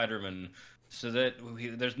Spider-Man, so that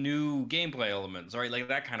there's new gameplay elements, right? Like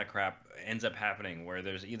that kind of crap ends up happening where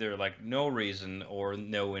there's either like no reason or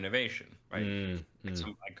no innovation, right? It's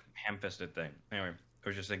some like ham-fisted thing. Anyway, I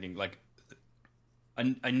was just thinking like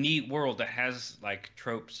a neat world that has like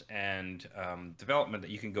tropes and development that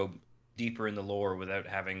you can go deeper in the lore without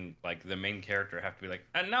having like the main character have to be like,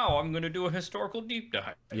 and now I'm going to do a historical deep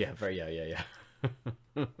dive. Yeah, yeah.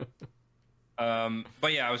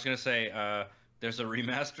 But yeah, I was going to say there's a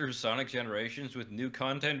remaster of Sonic Generations with new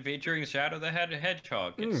content featuring Shadow the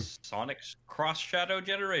Hedgehog. It's Sonic's Cross Shadow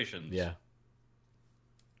Generations.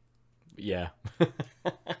 Yeah.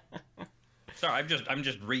 Sorry, I'm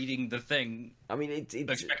just reading the thing. I mean, it's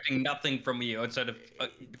expecting nothing from you outside of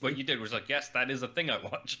what you did was like, yes, that is a thing I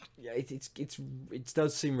watched. Yeah, it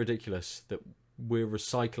does seem ridiculous that we're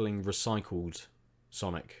recycling recycled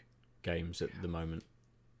Sonic games at the moment.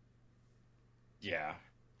 Yeah.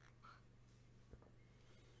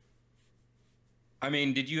 I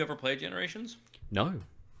mean, did you ever play Generations? No.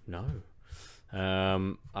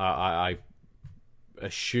 I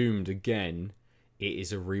assumed again it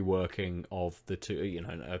is a reworking of the two,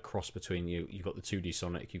 a cross between you've got the 2D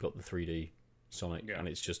Sonic, you've got the 3D Sonic, and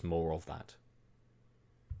it's just more of that.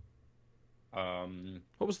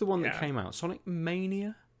 What was the one that came out? Sonic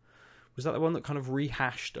Mania? Was that the one that kind of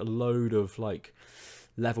rehashed a load of like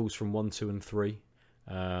levels from 1, 2, and 3,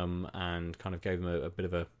 and kind of gave them a bit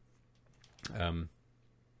of a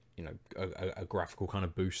a graphical kind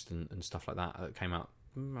of boost and stuff like that that came out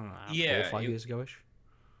 4 or 5 years ago-ish?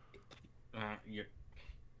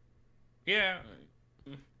 Yeah.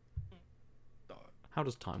 How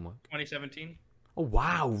does time work? 2017. Oh,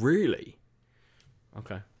 wow, really?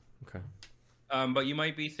 Okay. But you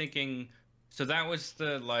might be thinking, so that was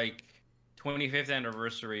the, like, 25th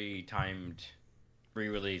anniversary timed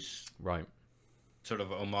re-release. Right. Sort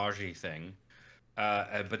of homage-y thing.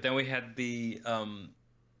 But then we had the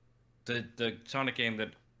Sonic game that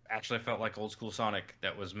actually felt like old school Sonic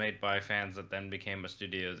that was made by fans that then became a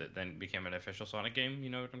studio that then became an official Sonic game. You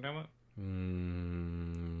know what I'm talking about?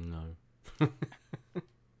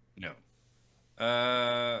 No.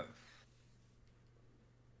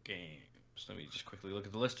 Games. Let me just quickly look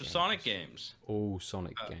at the list of Sonic games. All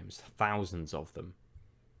Sonic games. Thousands of them.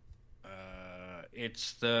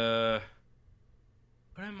 It's the...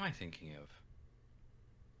 What am I thinking of?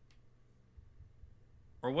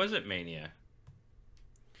 Or was it Mania?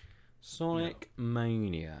 Sonic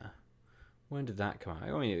Mania. When did that come out?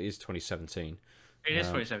 I mean, it is 2017. It is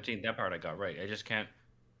 2017. That part I got right. I just can't...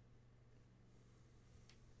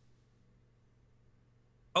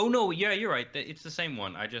 Oh, no. Yeah, you're right. It's the same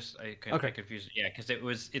one. I confused it. Yeah,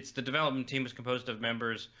 because it's the development team was composed of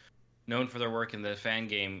members known for their work in the fan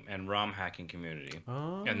game and ROM hacking community.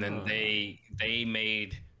 Oh. And then they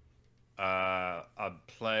made... a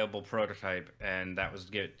playable prototype, and that was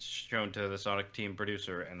shown to the Sonic team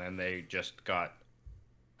producer, and then they just got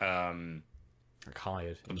hired,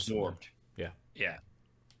 absorbed. Yeah,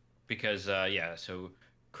 because so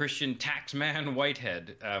Christian Taxman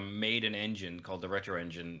Whitehead made an engine called the Retro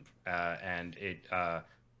Engine, and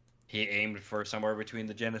he aimed for somewhere between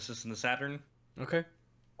the Genesis and the Saturn. Okay,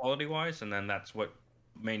 quality wise, and then that's what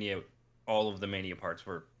all of the Mania parts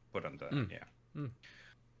were put on that.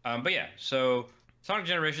 But yeah, so Sonic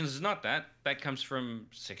Generations is not that. That comes from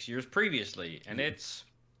 6 years previously, and it's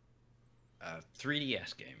a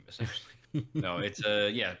 3DS game, essentially. No, it's a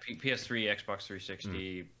PS3, Xbox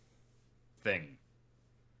 360 thing.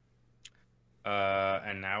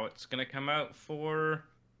 And now it's going to come out for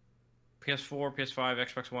PS4, PS5,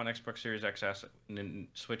 Xbox One, Xbox Series XS, and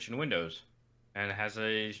Switch and Windows. And it has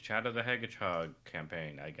a Shadow the Hedgehog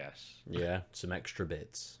campaign, I guess. Yeah, some extra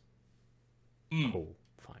bits. Cool.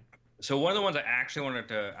 Fine. So one of the ones I actually wanted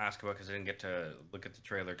to ask about because I didn't get to look at the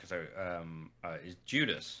trailer because is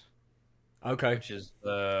Judas. Okay. Which is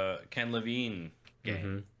the Ken Levine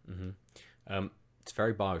game. It's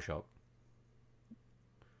very BioShock.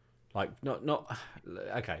 Like not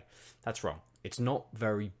okay. That's wrong. It's not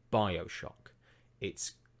very BioShock.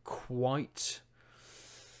 It's quite.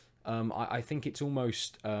 I think it's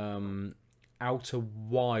almost Outer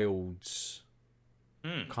Wilds.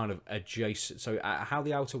 Kind of adjacent. So how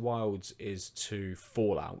the Outer Wilds is to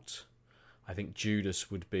Fallout, I think Judas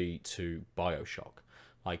would be to BioShock.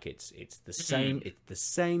 Like it's the same. It's the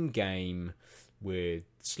same game with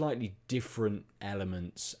slightly different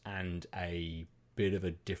elements and a bit of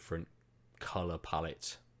a different color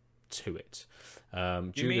palette to it.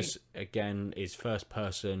 Judas again is first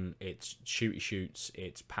person. It's shoots.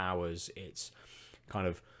 It's powers. It's kind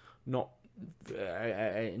of not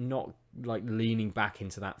like leaning back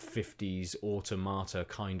into that 50s automata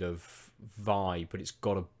kind of vibe, but it's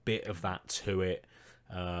got a bit of that to it.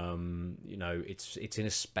 It's in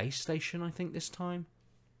a space station, I think, this time.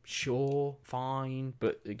 Sure, fine,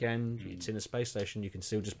 but again, it's in a space station. You can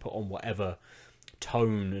still just put on whatever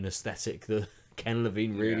tone and aesthetic that Ken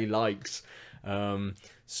Levine really likes.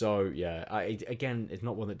 So yeah, again, it's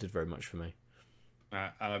not one that did very much for me.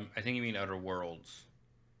 I think you mean Outer Worlds.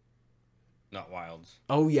 Not Wilds.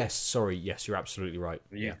 Oh yes, sorry. Yes, you're absolutely right.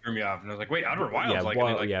 You threw me off, and I was like, "Wait, Outer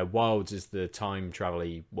Wilds?" Yeah, Wilds is the time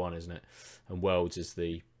travel-y one, isn't it? And Worlds is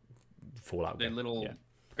the Fallout. The little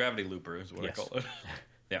gravity looper is what I call it.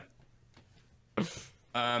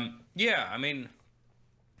 Yeah. I mean,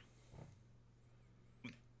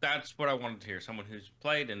 that's what I wanted to hear. Someone who's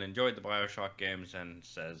played and enjoyed the BioShock games and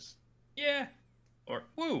says, "Yeah," or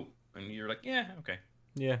 "Woo," and you're like, "Yeah, okay."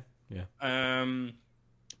 Yeah.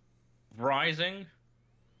 Rising.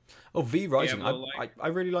 Oh, V Rising. I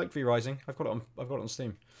really like V Rising. I've got it on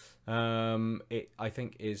Steam. It, I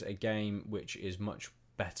think, is a game which is much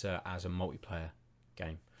better as a multiplayer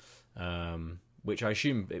game. Which I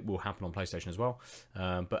assume it will happen on PlayStation as well.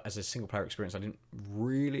 But as a single player experience, I didn't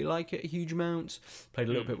really like it a huge amount. Played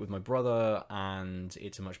a little bit with my brother, and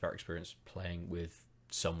it's a much better experience playing with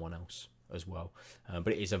someone else as well.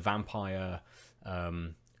 But it is a vampire,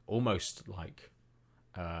 almost like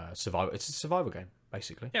survival. It's a survival game,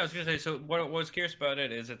 basically. Yeah, I was gonna say. So what I was curious about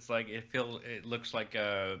it is, it's like it looks like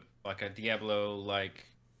a Diablo like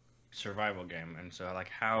survival game, and so like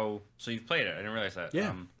how. So you've played it? I didn't realize that.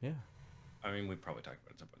 Yeah, yeah. I mean, we probably talked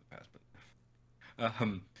about it in the past,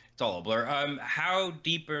 but it's all a blur. How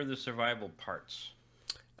deep are the survival parts?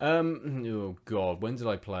 Oh God, when did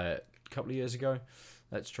I play it? A couple of years ago.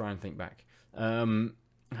 Let's try and think back.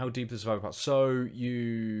 How deep are the survival parts? So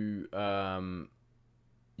you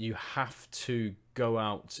have to go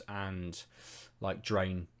out and like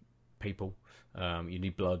drain people. You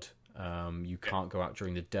need blood. You can't go out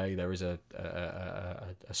during the day. There is a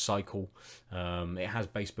cycle. It has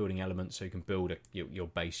base building elements, so you can build your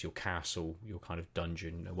base, your castle, your kind of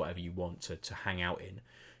dungeon, whatever you want to hang out in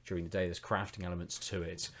during the day. There's crafting elements to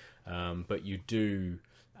it, but you do.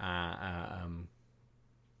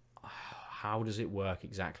 How does it work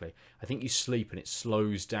exactly? I think you sleep and it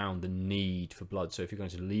slows down the need for blood. So if you're going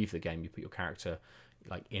to leave the game, you put your character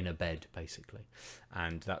like in a bed basically,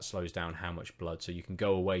 and that slows down how much blood. So you can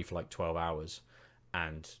go away for like 12 hours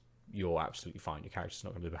and you're absolutely fine. Your character's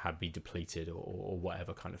not going to be depleted or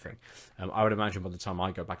whatever kind of thing. I would imagine by the time I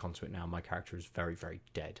go back onto it now, my character is very, very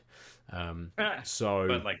dead. So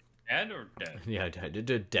but like dead or dead? Yeah,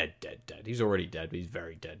 dead. He's already dead, but he's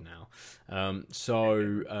very dead now.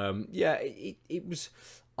 Yeah, it was.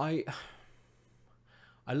 I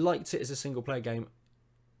liked it as a single player game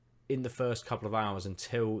in the first couple of hours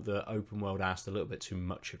until the open world asked a little bit too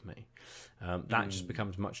much of me. That just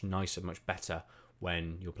becomes much nicer, much better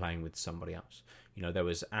when you're playing with somebody else. You know, there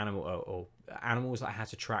was animals that I had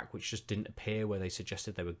to track which just didn't appear where they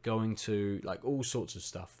suggested they were going to, like all sorts of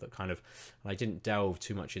stuff that kind of, and I didn't delve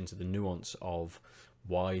too much into the nuance of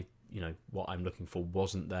why, you know, what I'm looking for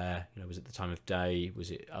wasn't there. You know, was it the time of day?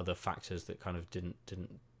 Was it other factors that kind of didn't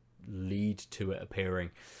lead to it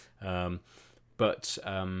appearing?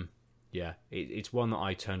 Yeah, it's one that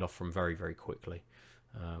I turned off from very, very quickly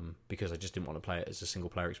because I just didn't want to play it as a single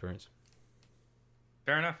player experience.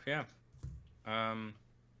 Fair enough, yeah.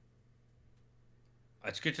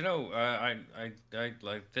 It's good to know. I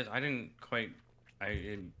like this. I didn't quite.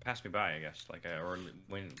 It passed me by, I guess.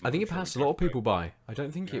 I think it passed a lot of people by. I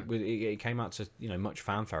don't think it came out to much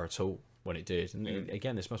fanfare at all when it did. And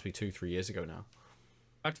again, this must be 2-3 years ago now.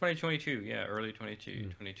 2022, yeah, early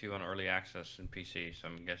 22 on early access in PC. So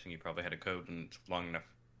I'm guessing you probably had a code and it's long enough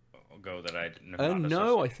ago that I didn't.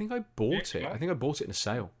 No, I think I bought it. I think I bought it in a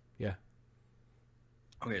sale. Yeah.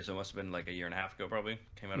 Okay, so it must have been like a year and a half ago, probably.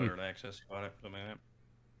 Came out of early access, bought it, something like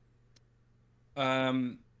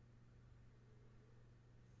that.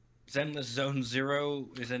 Zenless Zone Zero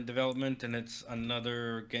is in development, and it's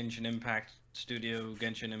another Genshin Impact studio.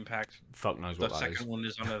 Genshin Impact. Fuck knows what that is. The second one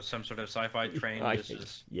is on some sort of sci-fi train.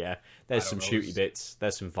 Yeah, there's some shooty bits.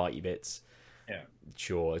 There's some fighty bits. Yeah.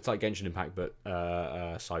 Sure, it's like Genshin Impact, but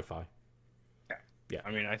sci-fi. Yeah,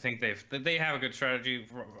 I mean, I think they have a good strategy.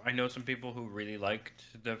 I know some people who really liked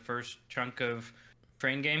the first chunk of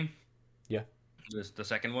Train Game. Yeah. The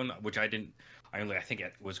second one, which I didn't. I think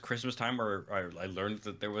it was Christmas time where I learned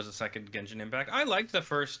that there was a second Genshin Impact. I liked the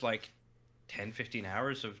first 10-15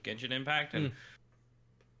 hours of Genshin Impact, and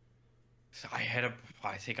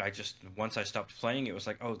I think I just once I stopped playing, it was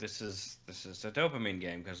like, oh, this is a dopamine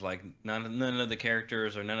game, because none of the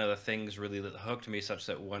characters or none of the things really hooked me, such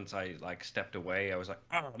that once I stepped away, I was like,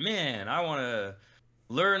 oh man, I want to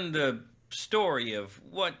learn the story of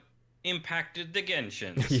what impacted the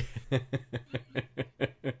Genshins.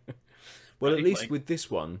 Well, at least with this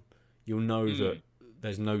one, you'll know that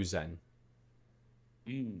there's no Zen.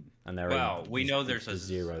 And we know there's a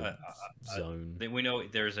zero zone. We know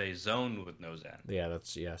there's a zone with no Zen. Yeah,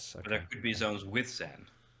 that's yes. Okay. But there could be zones with Zen.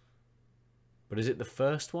 But is it the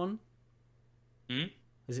first one?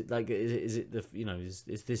 Is it is it the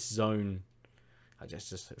is this zone? I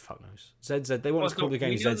just fuck knows. ZZ. They want to call the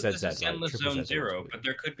game ZZZ. Zenless Zone 0, but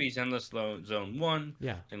there could be Zenless Zone 1.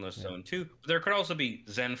 Yeah. Zenless Zone 2. But there could also be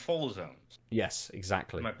Zen full zones. Yes,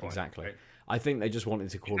 exactly. My point, exactly. Right? I think they just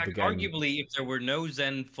wanted to call the game. Arguably, if there were no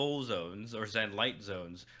Zen full zones or Zen light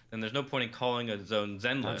zones, then there's no point in calling a zone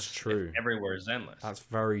Zenless. That's true. Everywhere is Zenless. That's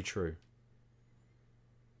very true.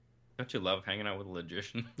 Don't you love hanging out with a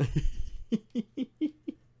logician?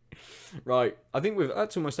 Right. I think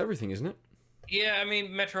that's almost everything, isn't it? Yeah, I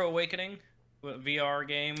mean, Metro Awakening. VR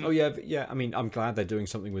game. Oh yeah, yeah. I mean, I'm glad they're doing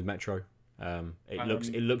something with Metro.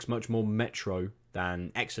 It looks much more Metro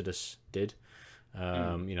than Exodus did.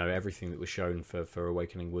 You know, everything that was shown for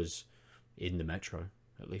Awakening was in the Metro,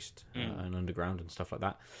 at least, and underground and stuff like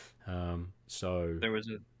that. So there was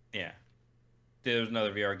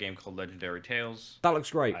another VR game called Legendary Tales. That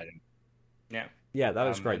looks great. Yeah, that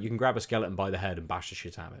looks great. You can grab a skeleton by the head and bash the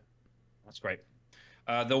shit out of it. That's great.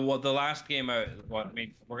 The last game,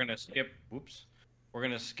 we're gonna skip. Whoops. We're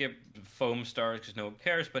gonna skip Foam Stars because no one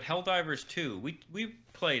cares. But Helldivers 2, we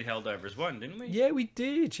played Helldivers 1, didn't we? Yeah, we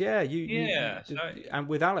did. Yeah, and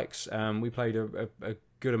with Alex, we played a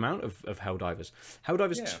good amount of Helldivers.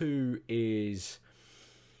 Helldivers 2 is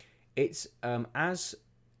as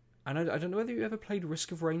I don't know whether you ever played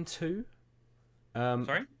Risk of Rain 2.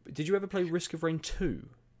 Sorry? Did you ever play Risk of Rain 2?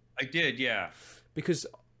 I did, yeah. Because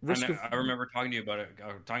I remember talking to you about it,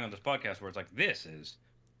 talking on this podcast, where it's like, this is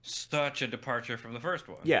such a departure from the first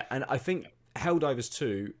one. Yeah, and I think Helldivers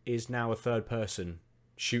 2 is now a third-person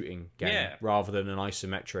shooting game rather than an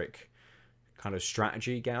isometric kind of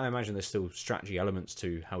strategy game. I imagine there's still strategy elements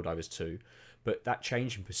to Helldivers 2, but that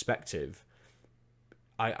change in perspective,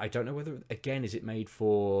 I don't know whether, again, is it made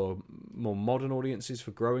for more modern audiences,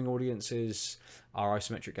 for growing audiences? Are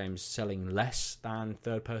isometric games selling less than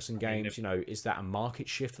third-person games? You know, is that a market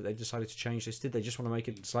shift that they decided to change this? Did they just want to make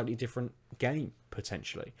a slightly different game,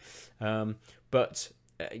 potentially? But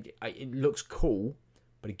it looks cool.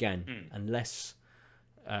 But again, unless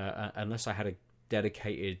I had a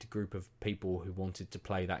dedicated group of people who wanted to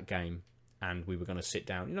play that game and we were going to sit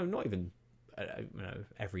down, you know, not even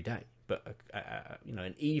every day, but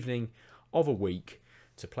an evening of a week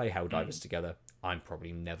to play Helldivers together, I'm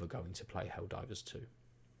probably never going to play Helldivers 2,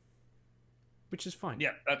 which is fine.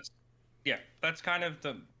 That's kind of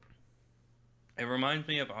the. It reminds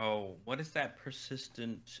me of what is that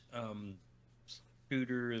persistent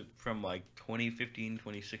shooter from like 2015,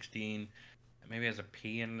 2016? It maybe has a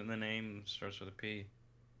P in the name, starts with a P.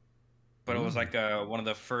 But it was like one of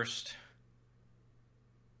the first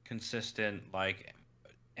consistent like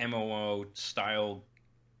MMO style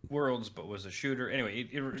worlds, but was a shooter. Anyway,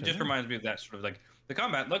 it just reminds me of that sort of like the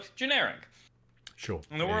combat looked generic. Sure.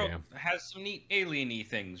 And the world has some neat alien-y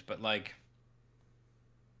things, but like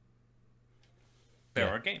there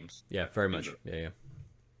are games. Yeah, very much. Yeah.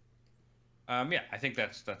 I think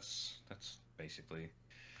that's basically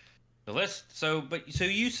the list. So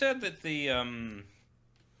you said that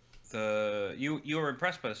you were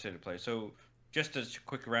impressed by the state of play. So just as a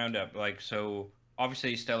quick roundup, like, so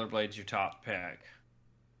obviously Stellar Blade's your top pick.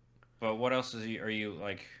 But what else are you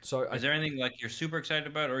like? So is there anything like you're super excited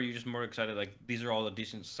about, or are you just more excited like these are all a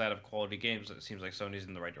decent set of quality games that it seems like Sony's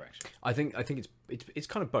in the right direction? I think it's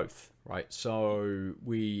kind of both, right? So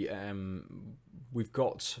we've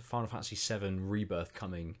got Final Fantasy VII Rebirth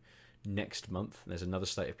coming next month. There's another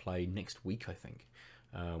state of play next week, I think,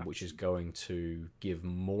 which is going to give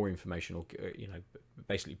more information, or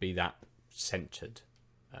basically be that centered.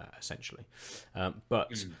 Essentially,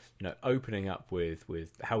 but opening up with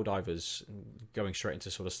Helldivers, going straight into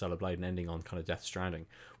sort of Stellar Blade and ending on kind of Death Stranding,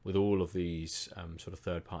 with all of these sort of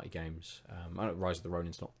third-party games. I know Rise of the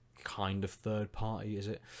Ronin's not kind of third-party, is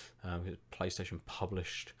it? PlayStation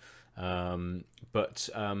published, but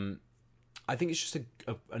I think it's just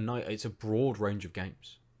it's a broad range of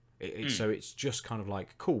games. So it's just kind of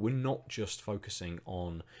like, cool, we're not just focusing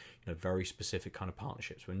on very specific kind of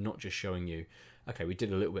partnerships. We're not just showing you, okay, we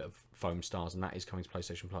did a little bit of Foam Stars and that is coming to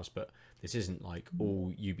PlayStation Plus, but this isn't like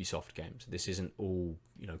all Ubisoft games. This isn't all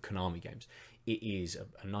Konami games. It is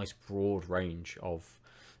a nice broad range of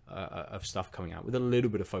stuff coming out with a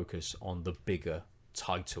little bit of focus on the bigger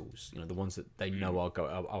titles, the ones that they know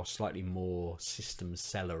are slightly more system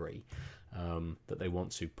sellery, that they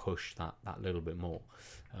want to push that little bit more.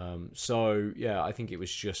 So yeah, I think it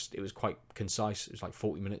was quite concise. It was like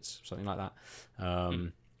 40 minutes, something like that.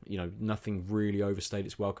 Nothing really overstayed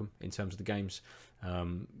its welcome in terms of the games.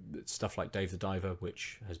 Stuff like Dave the Diver,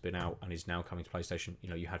 which has been out and is now coming to PlayStation.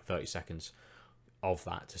 You had 30 seconds of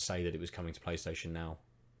that to say that it was coming to PlayStation now.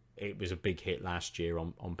 It was a big hit last year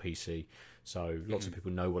on PC, so lots of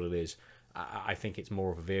people know what it is. I think it's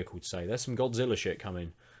more of a vehicle to say there's some Godzilla shit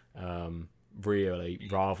coming, really,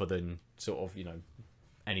 rather than sort of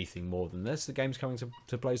anything more than this. The game's coming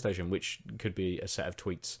to PlayStation, which could be a set of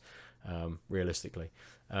tweets, realistically.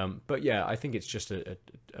 But yeah, I think it's just a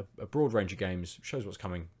broad range of games, shows what's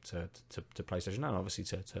coming to PlayStation and obviously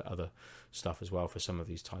to other stuff as well for some of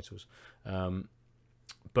these titles.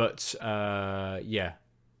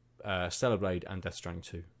 Stellar Blade and Death Stranding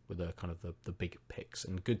 2 were the kind of the big picks,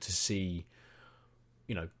 and good to see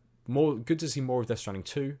good to see more of Death Stranding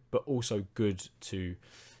 2, but also good to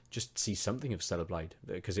just see something of Stellar Blade,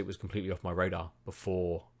 because it was completely off my radar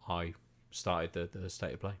before I started the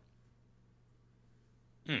State of Play.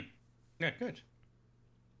 Yeah, good.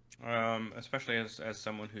 Especially as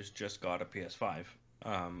someone who's just got a PS5,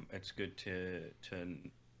 it's good to.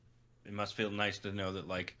 It must feel nice to know that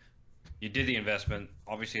like you did the investment.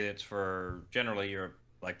 Obviously, it's for generally your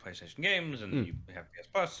like PlayStation games, and you have PS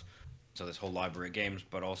Plus, so this whole library of games,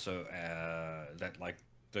 but also that like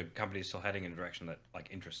the company is still heading in a direction that like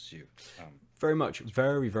interests you. Very much,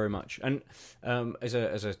 very very much, and as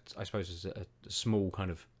a I suppose as a small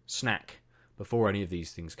kind of snack before any of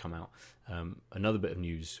these things come out, another bit of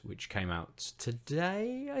news which came out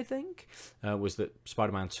today, I think, was that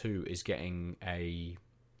Spider-Man 2 is getting a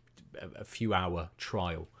few hour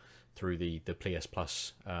trial through the PS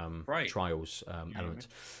Plus trials element,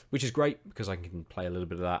 which is great because I can play a little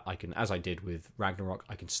bit of that. I can, as I did with Ragnarok,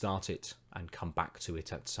 I can start it and come back to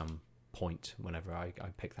it at some point whenever I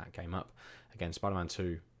pick that game up. Again, Spider-Man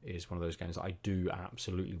 2 is one of those games that I do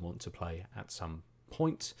absolutely want to play at some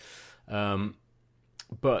point.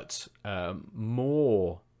 But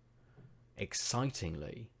more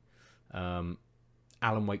excitingly, Alan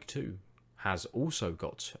Wake 2 has also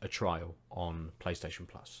got a trial on PlayStation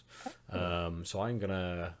Plus. So I'm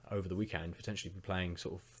gonna over the weekend potentially be playing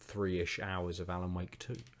sort of 3-ish hours of Alan Wake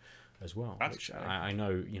 2 as well. That's which I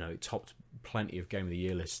know, it topped plenty of Game of the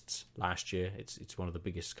Year lists last year. It's one of the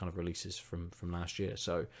biggest kind of releases from last year.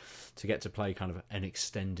 So to get to play kind of an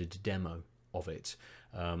extended demo of it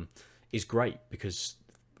is great, because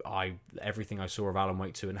everything I saw of Alan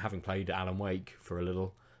Wake 2, and having played Alan Wake for a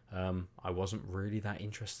little, I wasn't really that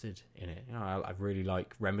interested in it. I really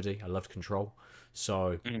like Remedy. I loved Control,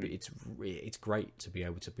 so it's great to be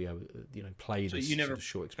able to play this sort of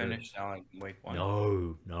short experience. Finished Alan Wake 1?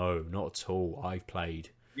 No, not at all. I've played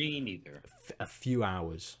me neither. A few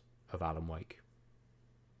hours of Alan Wake.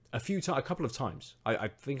 A couple of times. I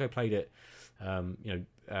think I played it,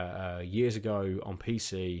 years ago on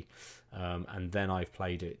PC, and then I've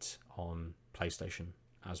played it on PlayStation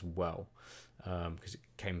as well, because it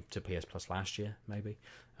came to PS Plus last year, maybe.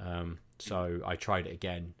 So I tried it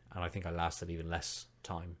again, and I think I lasted even less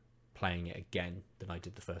time playing it again than I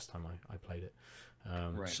did the first time I played it.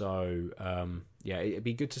 So it'd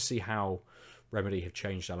be good to see how Remedy have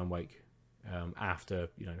changed Alan Wake after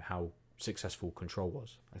how successful Control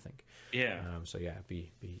was, I think. I'm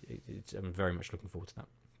very much looking forward to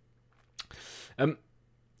that.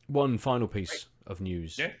 One final piece of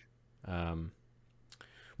news,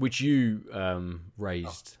 which you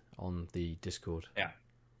raised on the Discord.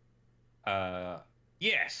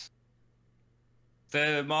 Yes.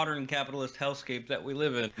 The modern capitalist hellscape that we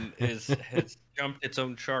live in has jumped its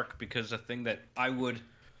own shark, because a thing that I would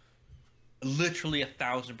literally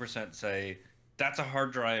 1,000% say that's a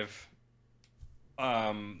hard drive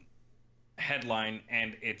headline,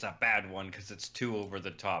 and it's a bad one because it's too over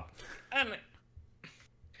the top. And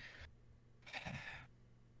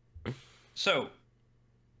so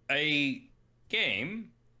a game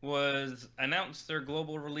was announced their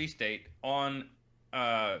global release date on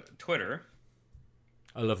Twitter.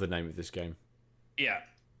 I love the name of this game. Yeah.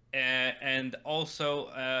 And also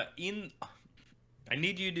I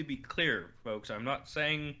need you to be clear, folks. I'm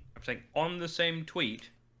saying on the same tweet,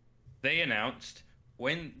 they announced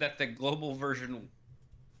that the global version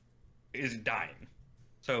is dying.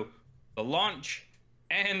 So the launch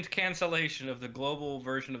and cancellation of the global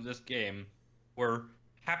version of this game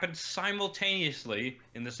happened simultaneously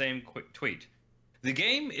in the same tweet. The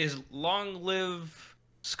game is Long Live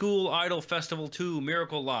School Idol Festival 2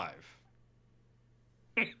 Miracle Live.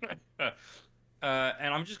 And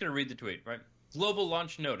I'm just going to read the tweet, right? Global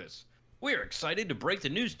launch notice. We are excited to break the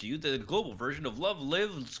news to you that the global version of Long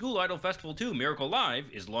Live School Idol Festival 2 Miracle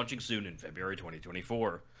Live is launching soon in February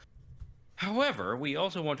 2024. However, we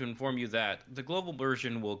also want to inform you that the global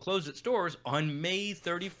version will close its doors on May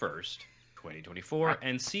 31st, 2024,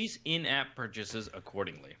 and cease in-app purchases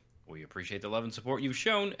accordingly. We appreciate the love and support you've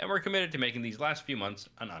shown, and we're committed to making these last few months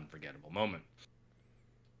an unforgettable moment.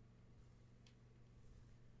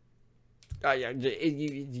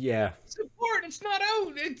 Yeah. Support. It's not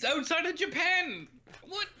out. It's outside of Japan.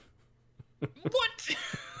 What? What?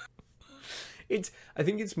 I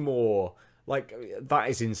think it's more like that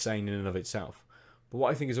is insane in and of itself. But what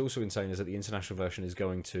I think is also insane is that the international version is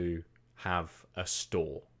going to have a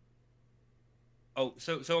store. Oh,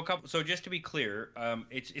 so just to be clear,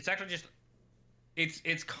 it's actually just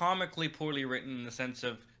it's comically poorly written in the sense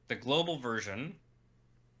of the global version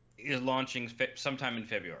is launching sometime in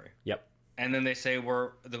February. Yep. And then they say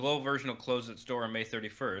the global version will close its door on May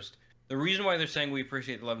 31st. The reason why they're saying we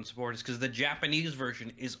appreciate the love and support is because the Japanese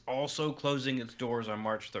version is also closing its doors on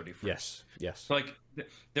March 31st. Yes. So, like,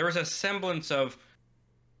 there is a semblance of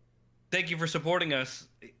thank you for supporting us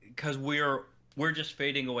because we're just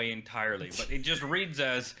fading away entirely. But it just reads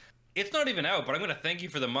as it's not even out. But I'm going to thank you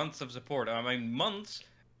for the months of support. I mean, months.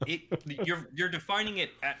 You're defining it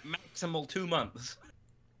at maximal 2 months.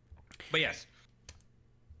 But yes.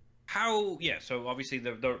 So obviously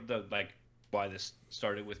the like why this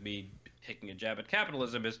started with me taking a jab at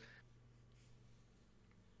capitalism is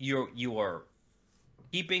you are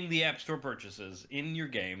keeping the App Store purchases in your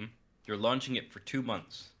game. You're launching it for 2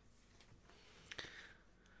 months.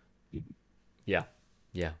 Yeah.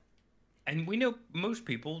 And we know most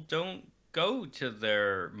people don't go to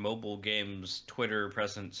their mobile games Twitter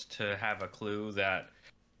presence to have a clue that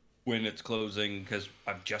when it's closing, because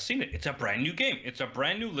I've just seen it. It's a brand new game. It's a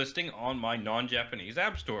brand new listing on my non-Japanese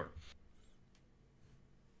App Store.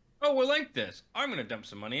 Oh, we like this. I'm going to dump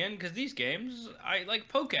some money in because these games I like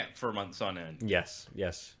poke at for months on end. Yes.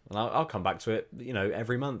 And I'll come back to it,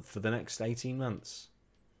 every month for the next 18 months.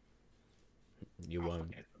 You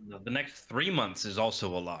won't. The next 3 months is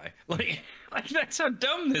also a lie. Like that's how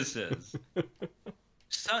dumb this is.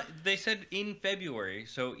 So, they said in February,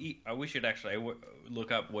 so I wish it actually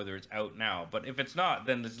look up whether it's out now. But if it's not,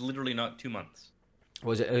 then it's literally not 2 months.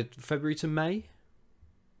 Was it February to May?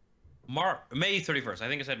 May 31st. I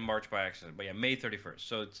think I said March by accident, but yeah, May 31st.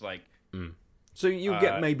 So it's like... So you'll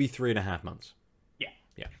get maybe 3.5 months. Yeah.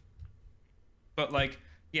 Yeah. But like,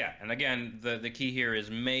 yeah, and again, the key here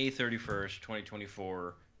is May 31st,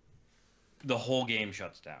 2024, the whole game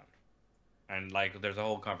shuts down. And like, there's a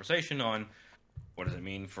whole conversation on... What does it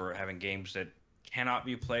mean for having games that cannot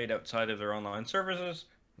be played outside of their online services?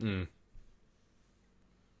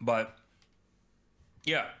 But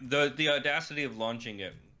yeah, the audacity of launching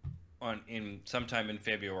it in sometime in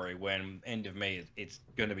February, when end of May it's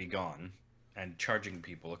going to be gone, and charging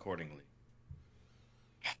people accordingly.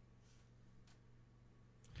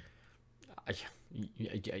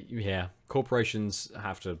 Yeah, corporations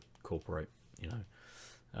have to cooperate.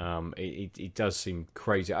 It does seem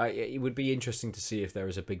crazy. It would be interesting to see if there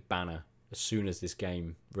is a big banner as soon as this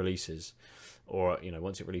game releases, or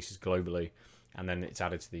once it releases globally, and then it's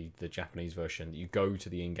added to the Japanese version. You go to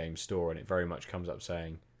the in-game store, and it very much comes up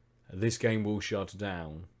saying, "This game will shut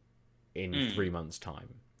down in 3 months'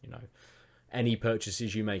 time." Any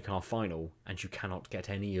purchases you make are final, and you cannot get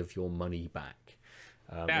any of your money back.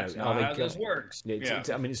 That's not how this works.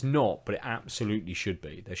 I mean, it's not, but it absolutely should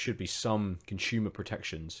be. There should be some consumer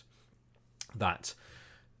protections that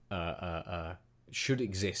should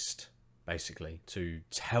exist, basically, to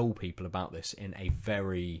tell people about this in a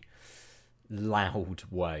very loud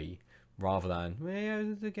way, rather than,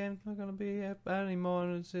 the game's not going to be out anymore,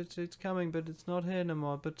 and it's coming, but it's not here no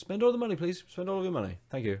more. But spend all the money, please. Spend all of your money.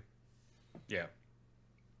 Thank you. Yeah.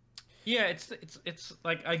 Yeah, it's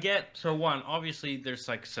like I get. So one, obviously, there's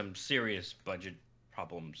like some serious budget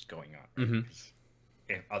problems going on.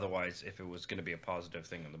 Otherwise, if it was going to be a positive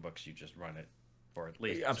thing in the books, you just run it for at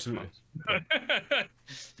least 6 months.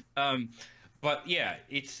 But yeah,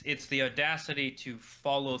 it's the audacity to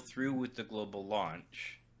follow through with the global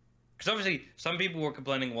launch. Because obviously, some people were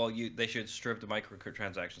complaining, they should strip the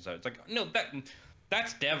microtransactions out. It's like, no,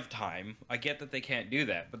 that's dev time. I get that they can't do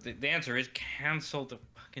that, but the answer is cancel the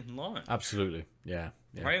fucking launch. Absolutely, yeah.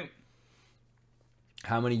 Right?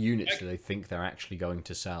 How many units do they think they're actually going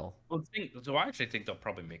to sell? So I actually think they'll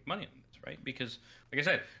probably make money on this, right? Because, like I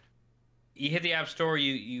said, you hit the App Store,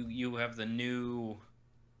 you have the new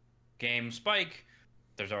game Spike.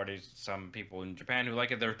 There's already some people in Japan who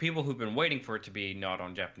like it. There are people who've been waiting for it to be not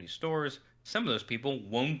on Japanese stores. Some of those people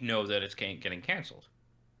won't know that it's getting canceled.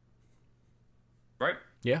 Right?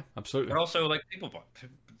 Yeah, absolutely. But also, like, people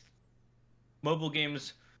mobile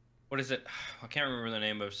games, what is it? I can't remember the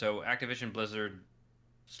name of. So Activision Blizzard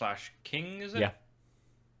 / King, is it? Yeah.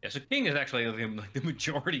 Yeah, so King is actually the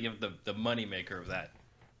majority of the money maker of that.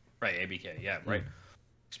 Right, ABK, yeah, right.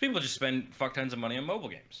 Because people just spend fuck tons of money on mobile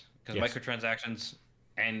games. Because microtransactions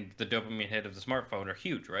and the dopamine hit of the smartphone are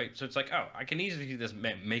huge, right? So it's like, oh, I can easily see this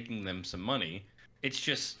making them some money. It's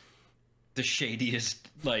just the shadiest,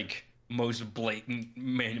 like, most blatant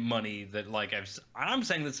money that, like, I'm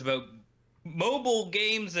saying this about mobile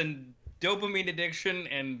games and dopamine addiction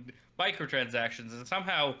and microtransactions, and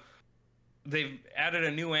somehow they've added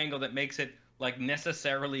a new angle that makes it, like,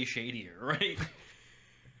 necessarily shadier, right?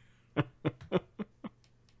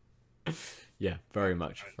 Yeah, very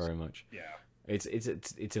much. Yeah,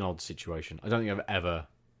 it's an odd situation. I don't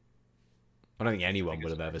think anyone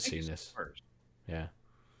would have ever seen this. Yeah.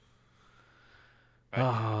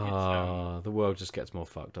 The the world just gets more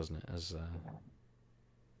fucked, doesn't it? As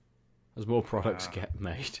more products get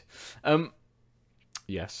made.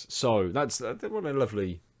 Yes. So that's what a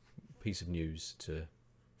lovely piece of news to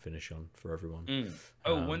finish on for everyone.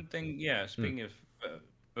 One thing. Yeah. Speaking of,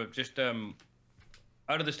 just out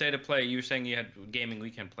of the state of play, you were saying you had gaming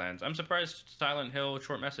weekend plans. I'm surprised Silent Hill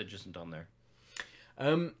Short Message isn't on there.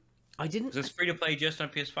 I didn't. It's free to play just on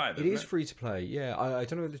PS5. It is free to play. Yeah, I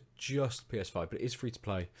don't know if it's just PS5, but it is free to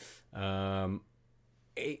play.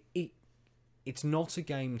 It's not a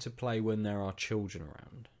game to play when there are children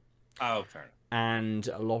around. Oh, fair enough. And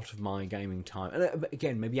a lot of my gaming time, and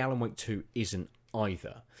again, maybe Alan Wake 2 isn't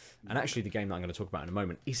either. And actually, the game that I'm going to talk about in a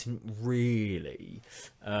moment isn't really.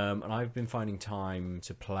 And I've been finding time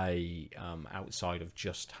to play outside of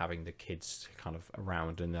just having the kids kind of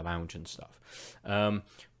around in the lounge and stuff.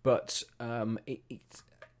 But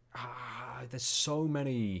there's so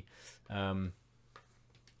many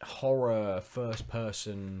horror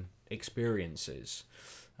first-person experiences.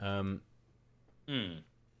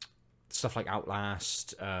 Stuff like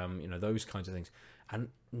Outlast, those kinds of things. And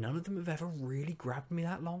none of them have ever really grabbed me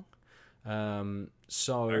that long. Again,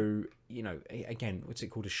 what's it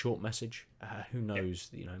called? A short message? Who knows?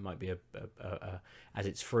 It might be as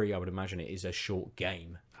it's free, I would imagine it is a short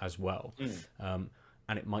game as well.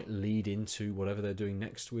 And it might lead into whatever they're doing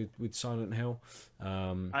next with Silent Hill.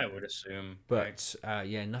 I would assume. But,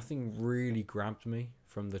 nothing really grabbed me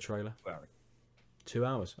from the trailer. Well, 2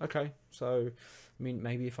 hours. Okay. So, I mean,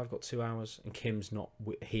 maybe if I've got 2 hours and Kim's not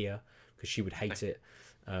here because she would hate it.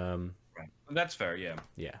 Right. That's fair, yeah.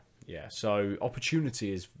 Yeah. So,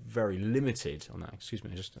 opportunity is very limited on that. Excuse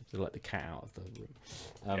me, I just have to let the cat out of the room.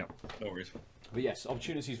 No worries. But yes,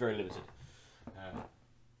 opportunity is very limited.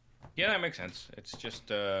 Yeah, that makes sense. It's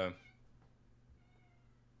just, I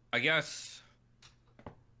guess...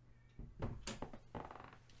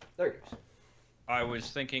 There it goes. I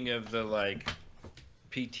was thinking of the,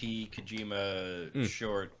 PT Kojima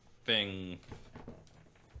short thing.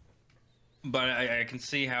 But I can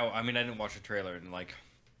see how... I mean, I didn't watch the trailer, and, to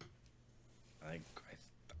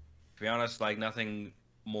be honest, nothing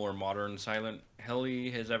more modern Silent Hill-y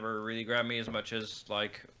has ever really grabbed me as much as, I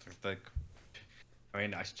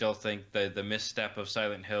still think the misstep of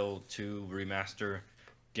Silent Hill 2 remaster,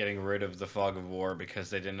 getting rid of the Fog of War because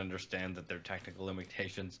they didn't understand that their technical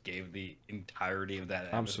limitations gave the entirety of that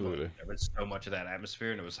atmosphere. Absolutely. There was so much of that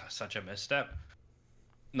atmosphere, and it was such a misstep.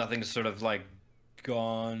 Nothing's sort of,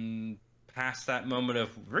 gone past that moment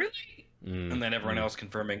of, really? And then everyone else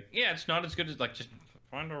confirming, yeah, it's not as good as, just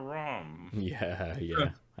find a ROM. Yeah,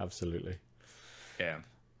 absolutely. Yeah.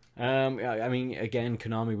 I mean, again,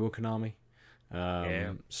 Konami will Konami.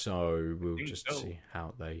 So we'll just see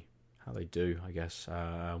how they do, I guess.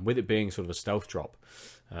 With it being sort of a stealth drop,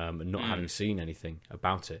 and not having seen anything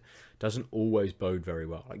about it, doesn't always bode very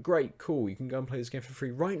well. Great, cool, you can go and play this game for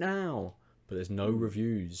free right now, but there's no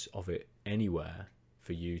reviews of it anywhere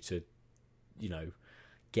for you to,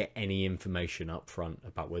 get any information up front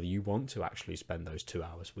about whether you want to actually spend those 2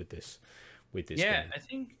 hours with this game. I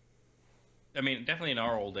think, definitely in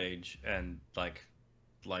our old age and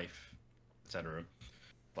life, etc.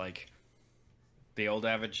 The old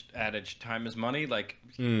adage, time is money.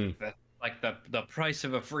 The price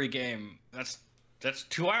of a free game. That's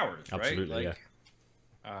 2 hours, right? Absolutely, yeah.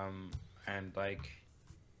 And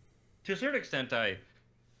to a certain extent, I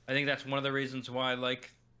think that's one of the reasons why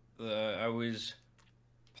I was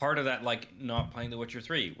part of that not playing The Witcher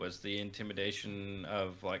 3 was the intimidation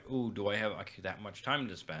of ooh, do I have that much time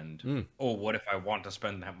to spend? Oh, what if I want to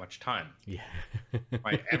spend that much time? Yeah.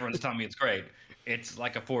 Right. Everyone's telling me it's great. It's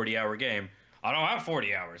like a 40-hour game. I don't have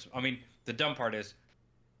 40 hours. I mean, the dumb part is,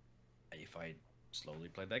 if I slowly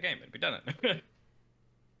played that game, it'd be done it.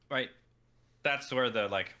 Right. That's where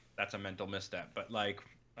that's a mental misstep. But I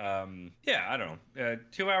don't know.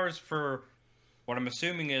 2 hours for what I'm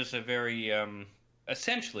assuming is a very,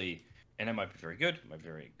 essentially, and it might be very good, might be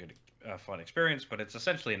very good, fun experience, but it's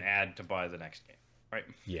essentially an ad to buy the next game, right?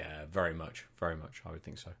 Yeah, very much. I would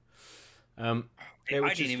think so. I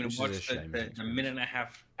didn't even watch the minute and a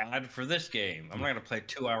half ad for this game. I'm not going to play a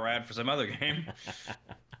 2-hour ad for some other game.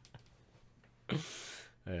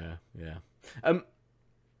 Yeah.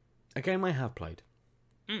 A game I have played,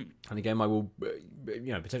 and a game I will,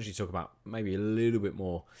 potentially talk about maybe a little bit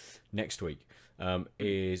more next week,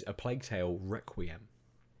 is A Plague Tale Requiem.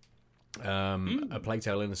 A Plague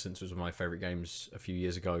Tale Innocence was one of my favorite games a few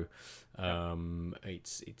years ago.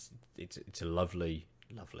 It's a lovely.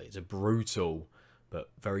 It's a brutal but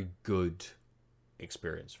very good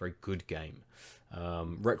experience, very good game.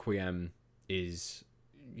 Requiem is,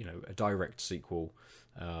 a direct sequel.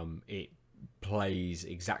 It plays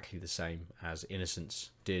exactly the same as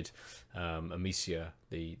Innocence did. Amicia,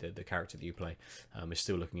 the character that you play, is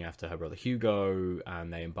still looking after her brother Hugo,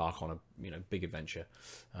 and they embark on a big adventure,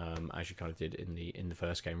 as you kind of did in the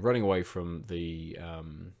first game, running away from the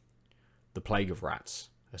plague of rats,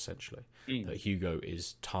 essentially, that Hugo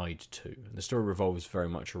is tied to. And the story revolves very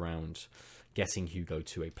much around getting Hugo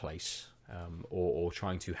to a place, or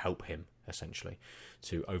trying to help him, essentially,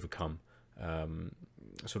 to overcome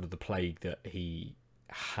sort of the plague that he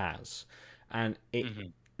has. And it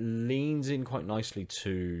leans in quite nicely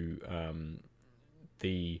to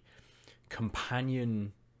the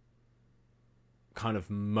companion kind of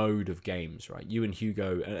mode of games, right? You and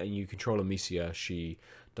Hugo, and you control Amicia. She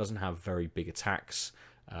doesn't have very big attacks.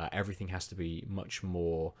 Everything has to be much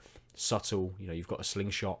more subtle. You've got a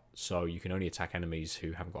slingshot, so you can only attack enemies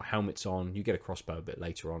who haven't got helmets on. You get a crossbow a bit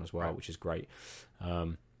later on as well, which is great.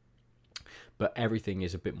 But everything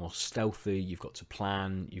is a bit more stealthy. You've got to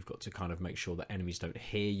plan. You've got to kind of make sure that enemies don't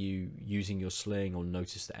hear you using your sling, or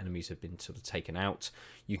notice that enemies have been sort of taken out.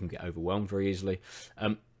 You can get overwhelmed very easily.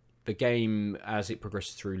 The game, as it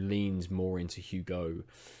progresses through, leans more into Hugo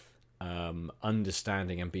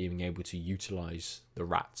understanding and being able to utilize the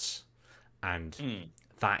rats, and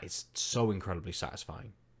that is so incredibly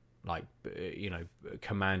satisfying. Like,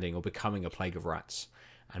 commanding or becoming a plague of rats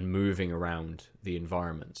and moving around the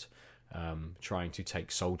environment, trying to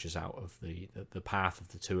take soldiers out of the path of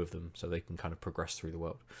the two of them, so they can kind of progress through the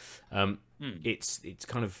world. It's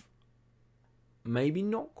kind of maybe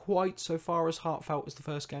not quite so far as heartfelt as the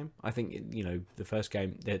first game. I think the first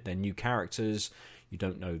game, they're new characters. You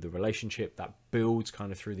don't know the relationship that builds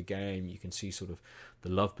kind of through the game. You can see sort of the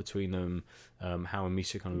love between them, how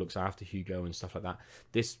Amicia kind of looks after Hugo and stuff like that.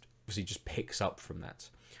 This obviously just picks up from that,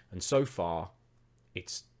 and so far,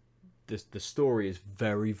 it's the story is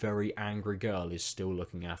very, very angry girl is still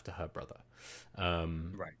looking after her brother,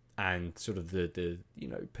 right, and sort of the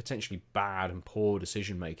potentially bad and poor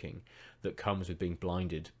decision making that comes with being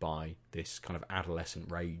blinded by this kind of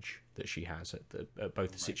adolescent rage that she has at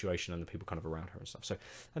both the situation and the people kind of around her and stuff. So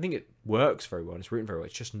I think it works very well. It's written very well.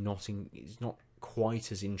 It's just it's not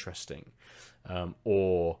quite as interesting,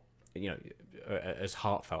 or as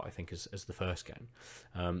heartfelt, I think, as the first game.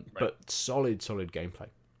 But solid gameplay.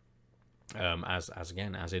 As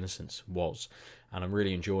Innocence was, and I'm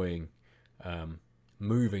really enjoying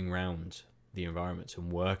moving around the environments and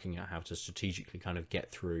working out how to strategically kind of get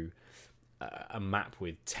through a map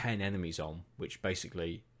with 10 enemies on, which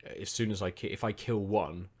basically, as soon as if I kill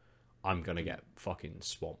one, I'm gonna get fucking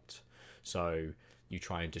swamped. So you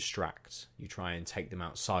try and distract, you try and take them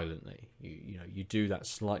out silently. You do that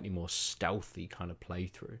slightly more stealthy kind of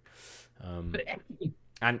playthrough,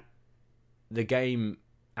 and the game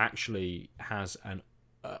actually has an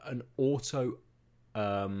auto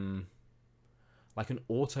an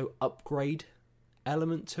auto upgrade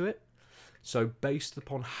element to it. So based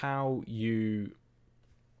upon how you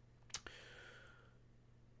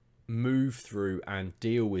move through and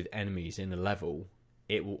deal with enemies in a level,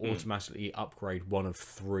 it will automatically upgrade one of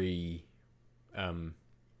 3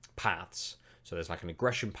 paths. So there's like an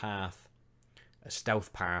aggression path, a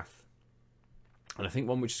stealth path, and I think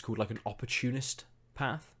one which is called like an opportunist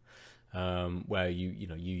path, where you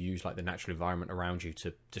use like the natural environment around you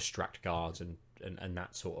to distract guards and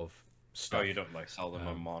that sort of stuff. Oh, you don't like sell them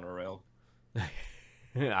on monorail?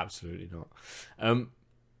 Absolutely not.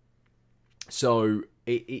 So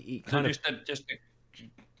it kind of just to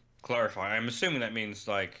clarify, I'm assuming that means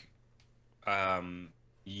like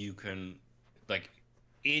you can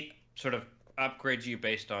it sort of upgrades you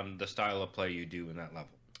based on the style of play you do in that level.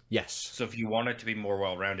 Yes. So if you want it to be more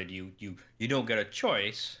well-rounded, you don't get a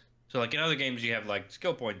choice. So like in other games, you have like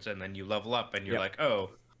skill points, and then you level up, and you're like, oh,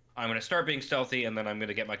 I'm going to start being stealthy, and then I'm going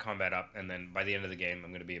to get my combat up, and then by the end of the game,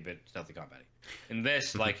 I'm going to be a bit stealthy combat. In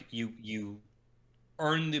this, like you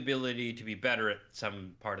earn the ability to be better at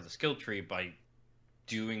some part of the skill tree by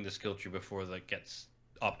doing the skill tree before that gets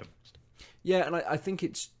optimized. Yeah, and I think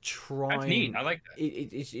it's trying. That's neat. I like that.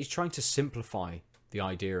 It's trying to simplify the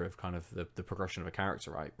idea of kind of the progression of a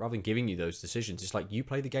character, right? Rather than giving you those decisions, it's like, you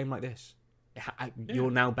play the game like this.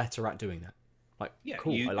 You're now better at doing that. Like,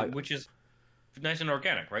 cool. I like which is nice and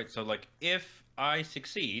organic, right? So like, if I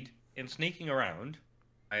succeed in sneaking around,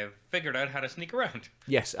 I have figured out how to sneak around.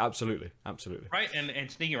 Yes, absolutely. Right, and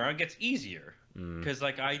sneaking around gets easier because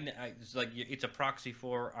like it's like it's a proxy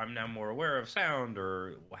for I'm now more aware of sound,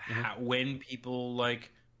 or when people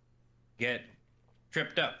like get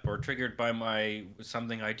tripped up or triggered by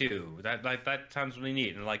something I do. That sounds really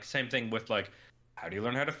neat. And like same thing with like, how do you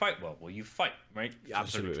learn how to fight well? You fight, right?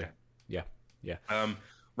 Absolutely. Yeah.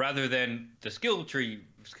 Rather than the skill tree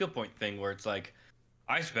skill point thing where it's like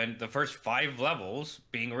I spent the first 5 levels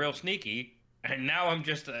being real sneaky, and now I'm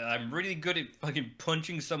really good at fucking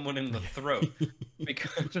punching someone in the throat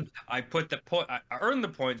because I earned the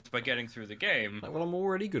points by getting through the game. Like, well, I'm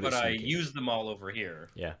already good at sneaking. But I use them all over here.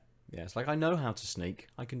 Yeah. It's like, I know how to sneak.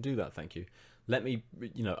 I can do that, thank you. Let me,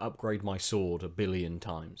 upgrade my sword 1 billion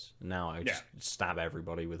times. Now I just stab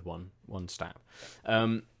everybody with one stab.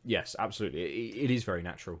 Yes, absolutely. It is very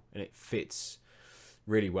natural, and it fits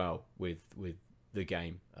really well with the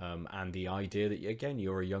game, and the idea that, again,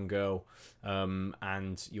 you're a young girl,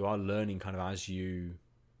 and you are learning kind of as you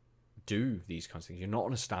do these kinds of things. You're not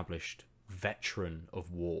an established veteran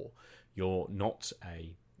of war. You're not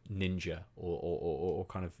a ninja or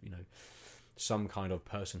kind of, some kind of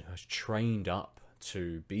person who has trained up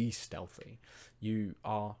to be stealthy. You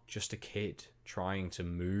are just a kid trying to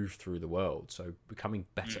move through the world, so becoming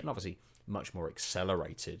better, and obviously much more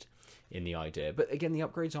accelerated in the idea. But again, the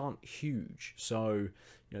upgrades aren't huge. So,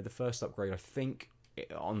 the first upgrade, I think,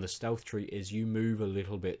 on the stealth tree is you move a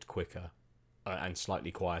little bit quicker and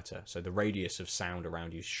slightly quieter. So the radius of sound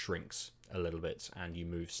around you shrinks a little bit, and you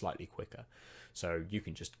move slightly quicker. So you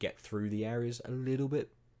can just get through the areas a little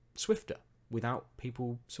bit swifter without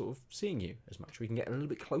people sort of seeing you as much. We can get a little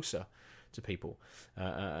bit closer to people.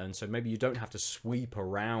 And so maybe you don't have to sweep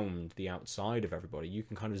around the outside of everybody. You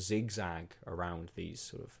can kind of zigzag around these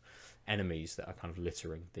sort of enemies that are kind of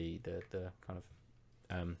littering the kind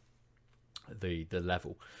of the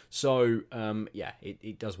level. So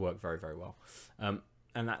it does work very, very well. And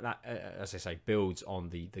that as I say, builds on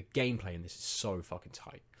the gameplay, and this is so fucking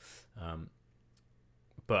tight.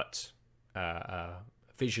 But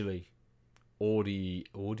visually,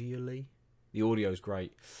 audially, the audio is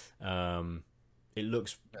great. It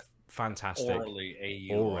looks fantastic. Orally,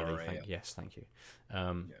 thank you.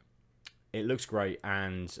 It looks great,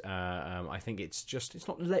 and I think it's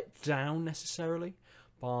not let down necessarily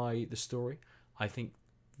by the story. I think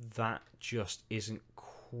that just isn't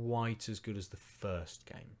quite as good as the first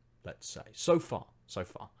game, let's say. So far.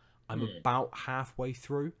 I'm about halfway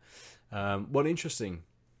through. One interesting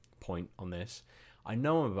point on this, I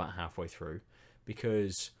know I'm about halfway through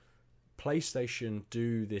because PlayStation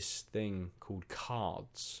do this thing called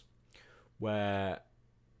cards, where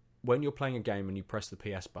when you're playing a game and you press the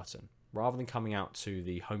PS button, rather than coming out to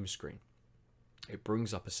the home screen, it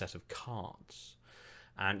brings up a set of cards.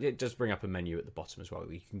 And it does bring up a menu at the bottom as well.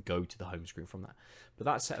 You can go to the home screen from that. But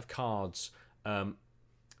that set of cards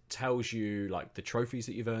tells you like the trophies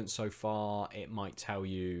that you've earned so far. It might tell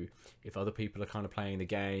you if other people are kind of playing the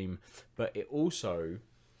game. But it also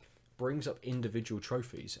brings up individual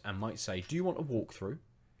trophies and might say, do you want a walkthrough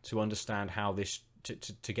to understand how this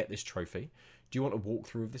to get this trophy? Do you want a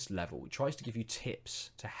walkthrough of this level? It tries to give you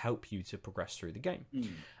tips to help you to progress through the game.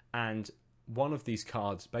 And one of these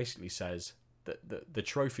cards basically says that the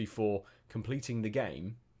trophy for completing the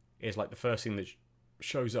game is like the first thing that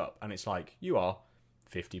shows up, and it's like, you are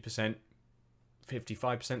 50%,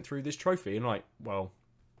 55% through this trophy. And like, well,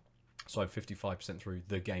 so I'm 55% through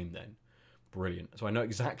the game then. Brilliant. So I know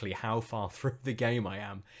exactly how far through the game I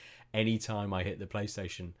am anytime I hit the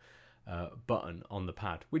PlayStation button on the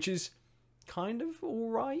pad, which is kind of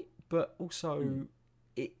alright, but also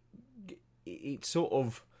it sort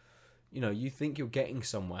of, you think you're getting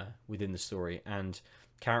somewhere within the story, and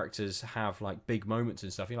characters have like big moments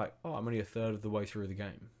and stuff. You're like, oh, I'm only a third of the way through the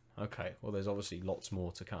game. Okay, well, there's obviously lots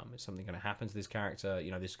more to come. Is something going to happen to this character?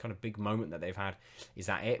 This kind of big moment that they've had, is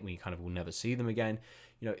that it? We kind of will never see them again.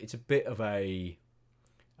 It's a bit of a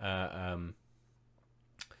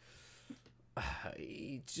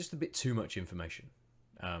it's just a bit too much information.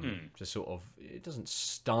 Just sort of, it doesn't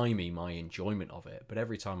stymie my enjoyment of it, but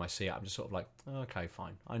every time I see it, I'm just sort of like, okay,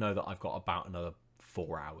 fine. I know that I've got about another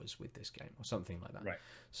 4 hours with this game or something like that. Right.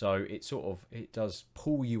 So it does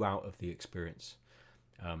pull you out of the experience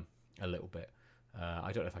a little bit.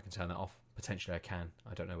 I don't know if I can turn that off. Potentially I can.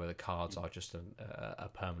 I don't know whether cards are just a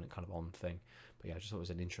permanent kind of on thing. But yeah, I just thought it was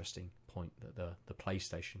an interesting point that the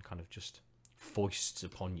PlayStation kind of just foists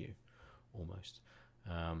upon you almost.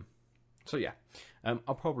 So yeah,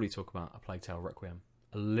 I'll probably talk about A Plague Tale Requiem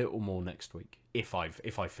a little more next week if I've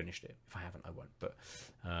finished it. If I haven't, I won't. But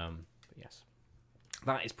yes,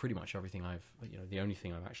 that is pretty much everything I've. The only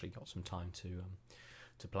thing I've actually got some time to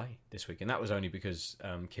play this week, and that was only because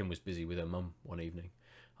Kim was busy with her mum one evening,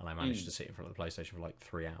 and I managed to sit in front of the PlayStation for like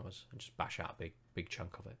 3 hours and just bash out a big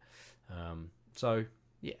chunk of it. So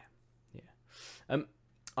yeah.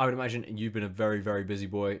 I would imagine you've been a very, very busy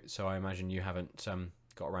boy, so I imagine you haven't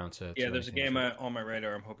got around to. Yeah, there's a game on my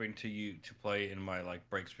radar. I'm hoping to play in my like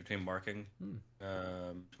breaks between marking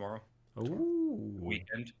tomorrow. Ooh.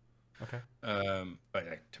 Weekend. Okay. But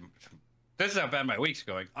this is how bad my week's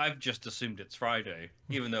going. I've just assumed it's Friday,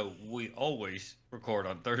 even though we always record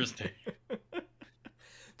on Thursday.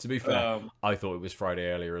 To be fair, I thought it was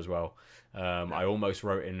Friday earlier as well. I almost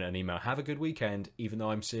wrote in an email, have a good weekend, even though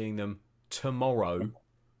I'm seeing them tomorrow.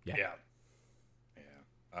 Yeah.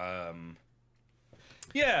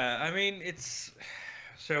 Yeah, I mean, it's...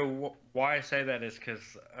 So why I say that is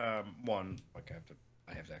because, one, like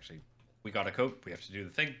I have to actually... We got a coat. We have to do the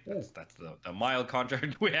thing. That's the mild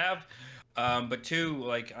contract we have. But two,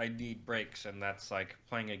 like, I need breaks, and that's like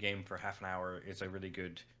playing a game for half an hour is a really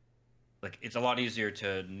good... Like, it's a lot easier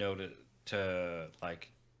to know to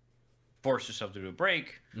like force yourself to do a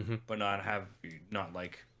break, but not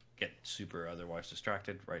like get super otherwise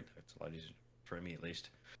distracted. Right? It's a lot easier for me, at least.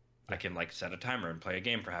 I can like set a timer and play a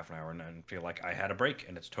game for half an hour and feel like I had a break,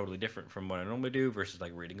 and it's totally different from what I normally do versus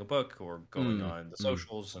like reading a book or going on the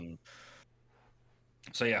socials. And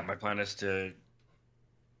so yeah, my plan is to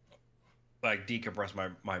like decompress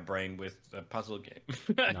my brain with a puzzle game.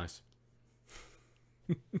 Nice.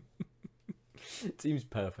 It seems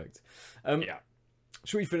perfect. Yeah.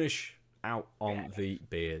 Should we finish out on the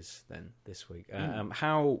beers then this week?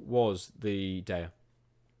 How was the day?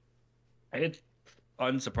 It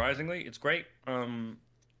unsurprisingly, it's great.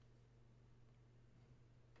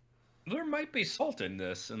 There might be salt in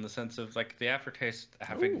this, in the sense of like the aftertaste.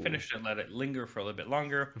 Having finished it, let it linger for a little bit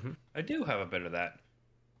longer. I do have a bit of that,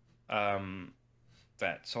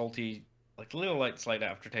 that salty, like little light, slight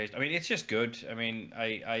aftertaste. I mean, it's just good. I mean,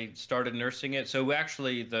 I started nursing it, so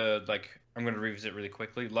actually I'm going to revisit really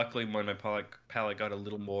quickly. Luckily, when my palate got a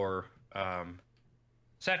little more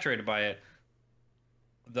saturated by it,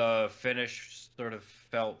 the finish sort of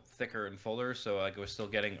felt thicker and fuller. So like I was still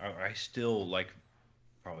getting, I still like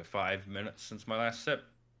probably 5 minutes since my last sip,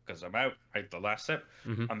 because I'm out right the last sip.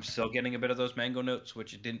 I'm still getting a bit of those mango notes,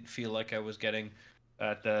 which it didn't feel like I was getting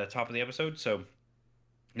at the top of the episode. So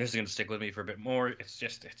this is going to stick with me for a bit more. It's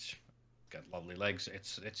got lovely legs.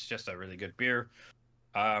 It's just a really good beer.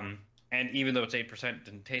 And even though it's 8%,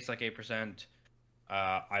 didn't taste like 8%,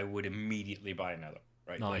 I would immediately buy another.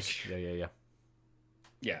 Right? Nice. Like,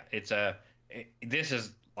 yeah, this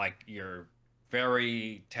is like your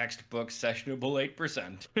very textbook sessionable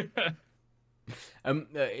 8%.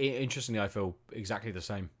 Interestingly, I feel exactly the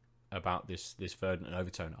same about this Verdant and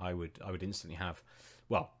Overtone. I would instantly have.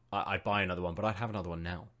 Well, I'd buy another one, but I'd have another one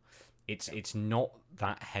now. It's not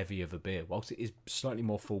that heavy of a beer. Whilst it is slightly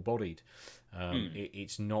more full-bodied,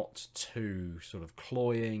 it's not too sort of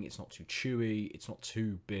cloying. It's not too chewy. It's not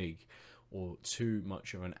too big or too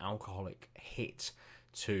much of an alcoholic hit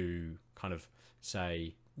to kind of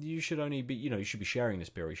say you should only be, you should be sharing this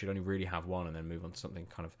beer. You should only really have one and then move on to something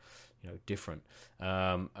kind of, different.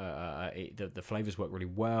 The flavors work really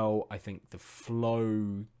well. I think the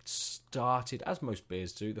flow started, as most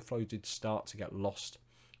beers do, the flow did start to get lost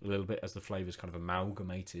a little bit as the flavors kind of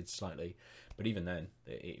amalgamated slightly. But even then,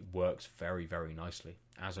 it works very, very nicely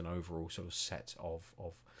as an overall sort of set of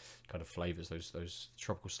kind of flavors. Those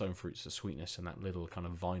tropical stone fruits, the sweetness, and that little kind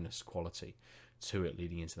of vinous quality to it,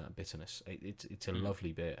 leading into that bitterness. It's a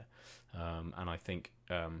lovely beer, and I think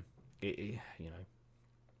it's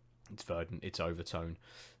Verdant, it's Overtone.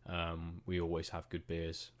 We always have good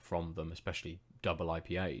beers from them, especially double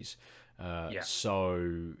IPAs.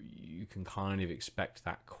 So you can kind of expect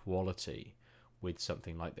that quality with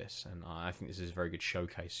something like this, and I think this is a very good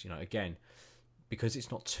showcase. Again, because it's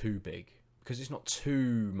not too big, because it's not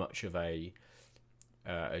too much of a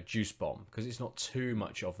juice bomb, because it's not too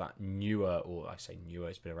much of that newer, or I say newer,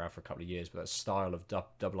 it's been around for a couple of years, but that style of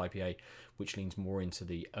double IPA, which leans more into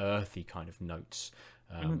the earthy kind of notes.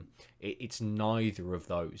 It's neither of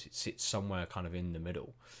those. It sits somewhere kind of in the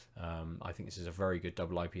middle. I think this is a very good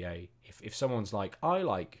double IPA. If someone's like, I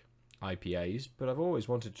like IPAs, but I've always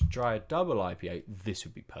wanted to try a double IPA, this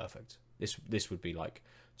would be perfect. This would be like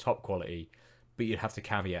top quality, but you'd have to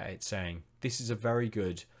caveat it saying this is a very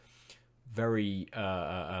good, very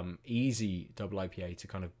easy double IPA to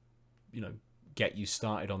kind of get you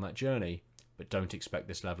started on that journey, but don't expect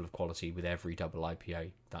this level of quality with every double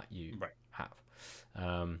IPA that you have.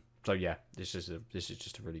 So yeah, this is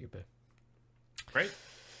just a really good beer. Great.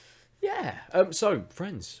 Yeah. So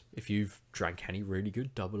friends, if you've drank any really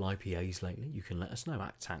good double IPAs lately, you can let us know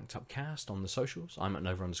at Tanked Upcast on the socials. I'm at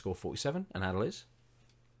Nova_47, and Adel is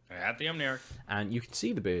at the Omniarch. And you can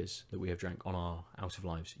see the beers that we have drank on our Out of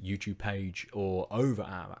Lives YouTube page or over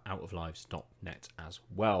at outoflives.net as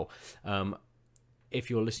well. if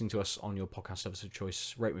you're listening to us on your podcast service of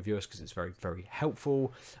choice, rate and review us, because it's very, very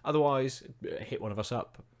helpful. Otherwise, hit one of us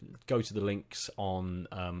up. Go to the links on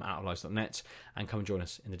outoflives.net and come and join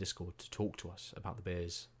us in the Discord to talk to us about the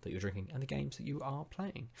beers that you're drinking and the games that you are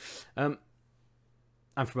playing. And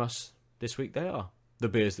from us this week, they are the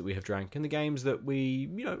beers that we have drank and the games that we,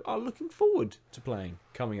 are looking forward to playing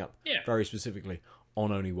coming up. Yeah. Very specifically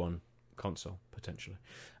on only one console, potentially.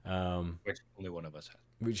 Which only one of us has.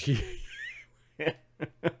 Which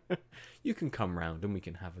you can come round and we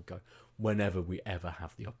can have a go whenever we ever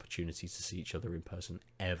have the opportunity to see each other in person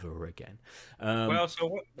ever again. Once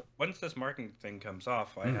this marketing thing comes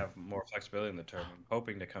off, I have more flexibility in the term. I'm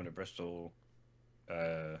hoping to come to Bristol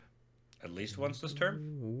at least once this term.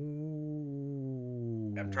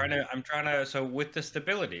 Ooh. I'm trying to. So with the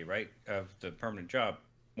stability, right, of the permanent job,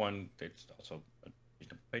 one, it's also a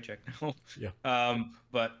paycheck now. Yeah.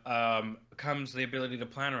 But comes the ability to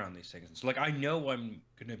plan around these things. So, like, I know I'm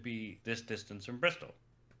going to be this distance from Bristol.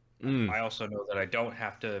 I also know that I don't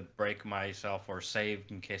have to break myself or save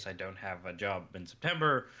in case I don't have a job in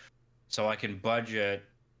September. So I can budget.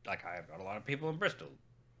 Like, I've got a lot of people in Bristol,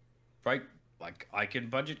 right? Like, I can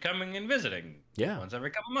budget coming and visiting. Yeah. Once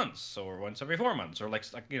every couple months, or once every 4 months, or a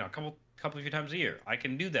couple few times a year. I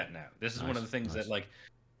can do that now. This is one of the things that, like,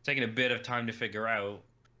 taking a bit of time to figure out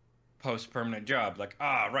post permanent job. Like,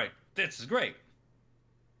 right, this is great.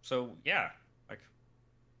 So yeah, like,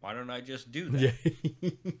 why don't I just do that?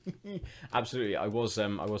 Yeah. Absolutely. I was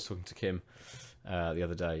talking to Kim the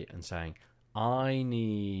other day and saying I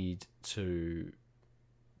need to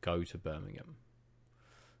go to Birmingham.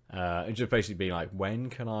 And just basically being like, when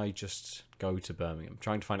can I just go to Birmingham?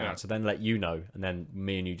 Trying to find out, to then let you know, and then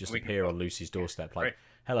me and you just appear on Lucy's doorstep, like,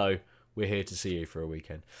 hello, we're here to see you for a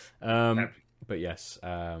weekend. But yes,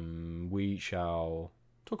 we shall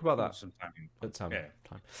talk about that at some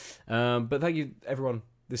time. But thank you, everyone,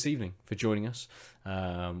 this evening for joining us.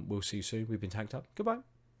 We'll see you soon. We've been tagged up. Goodbye.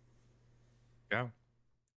 Yeah.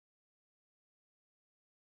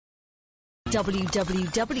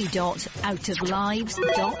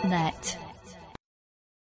 www.outoflives.net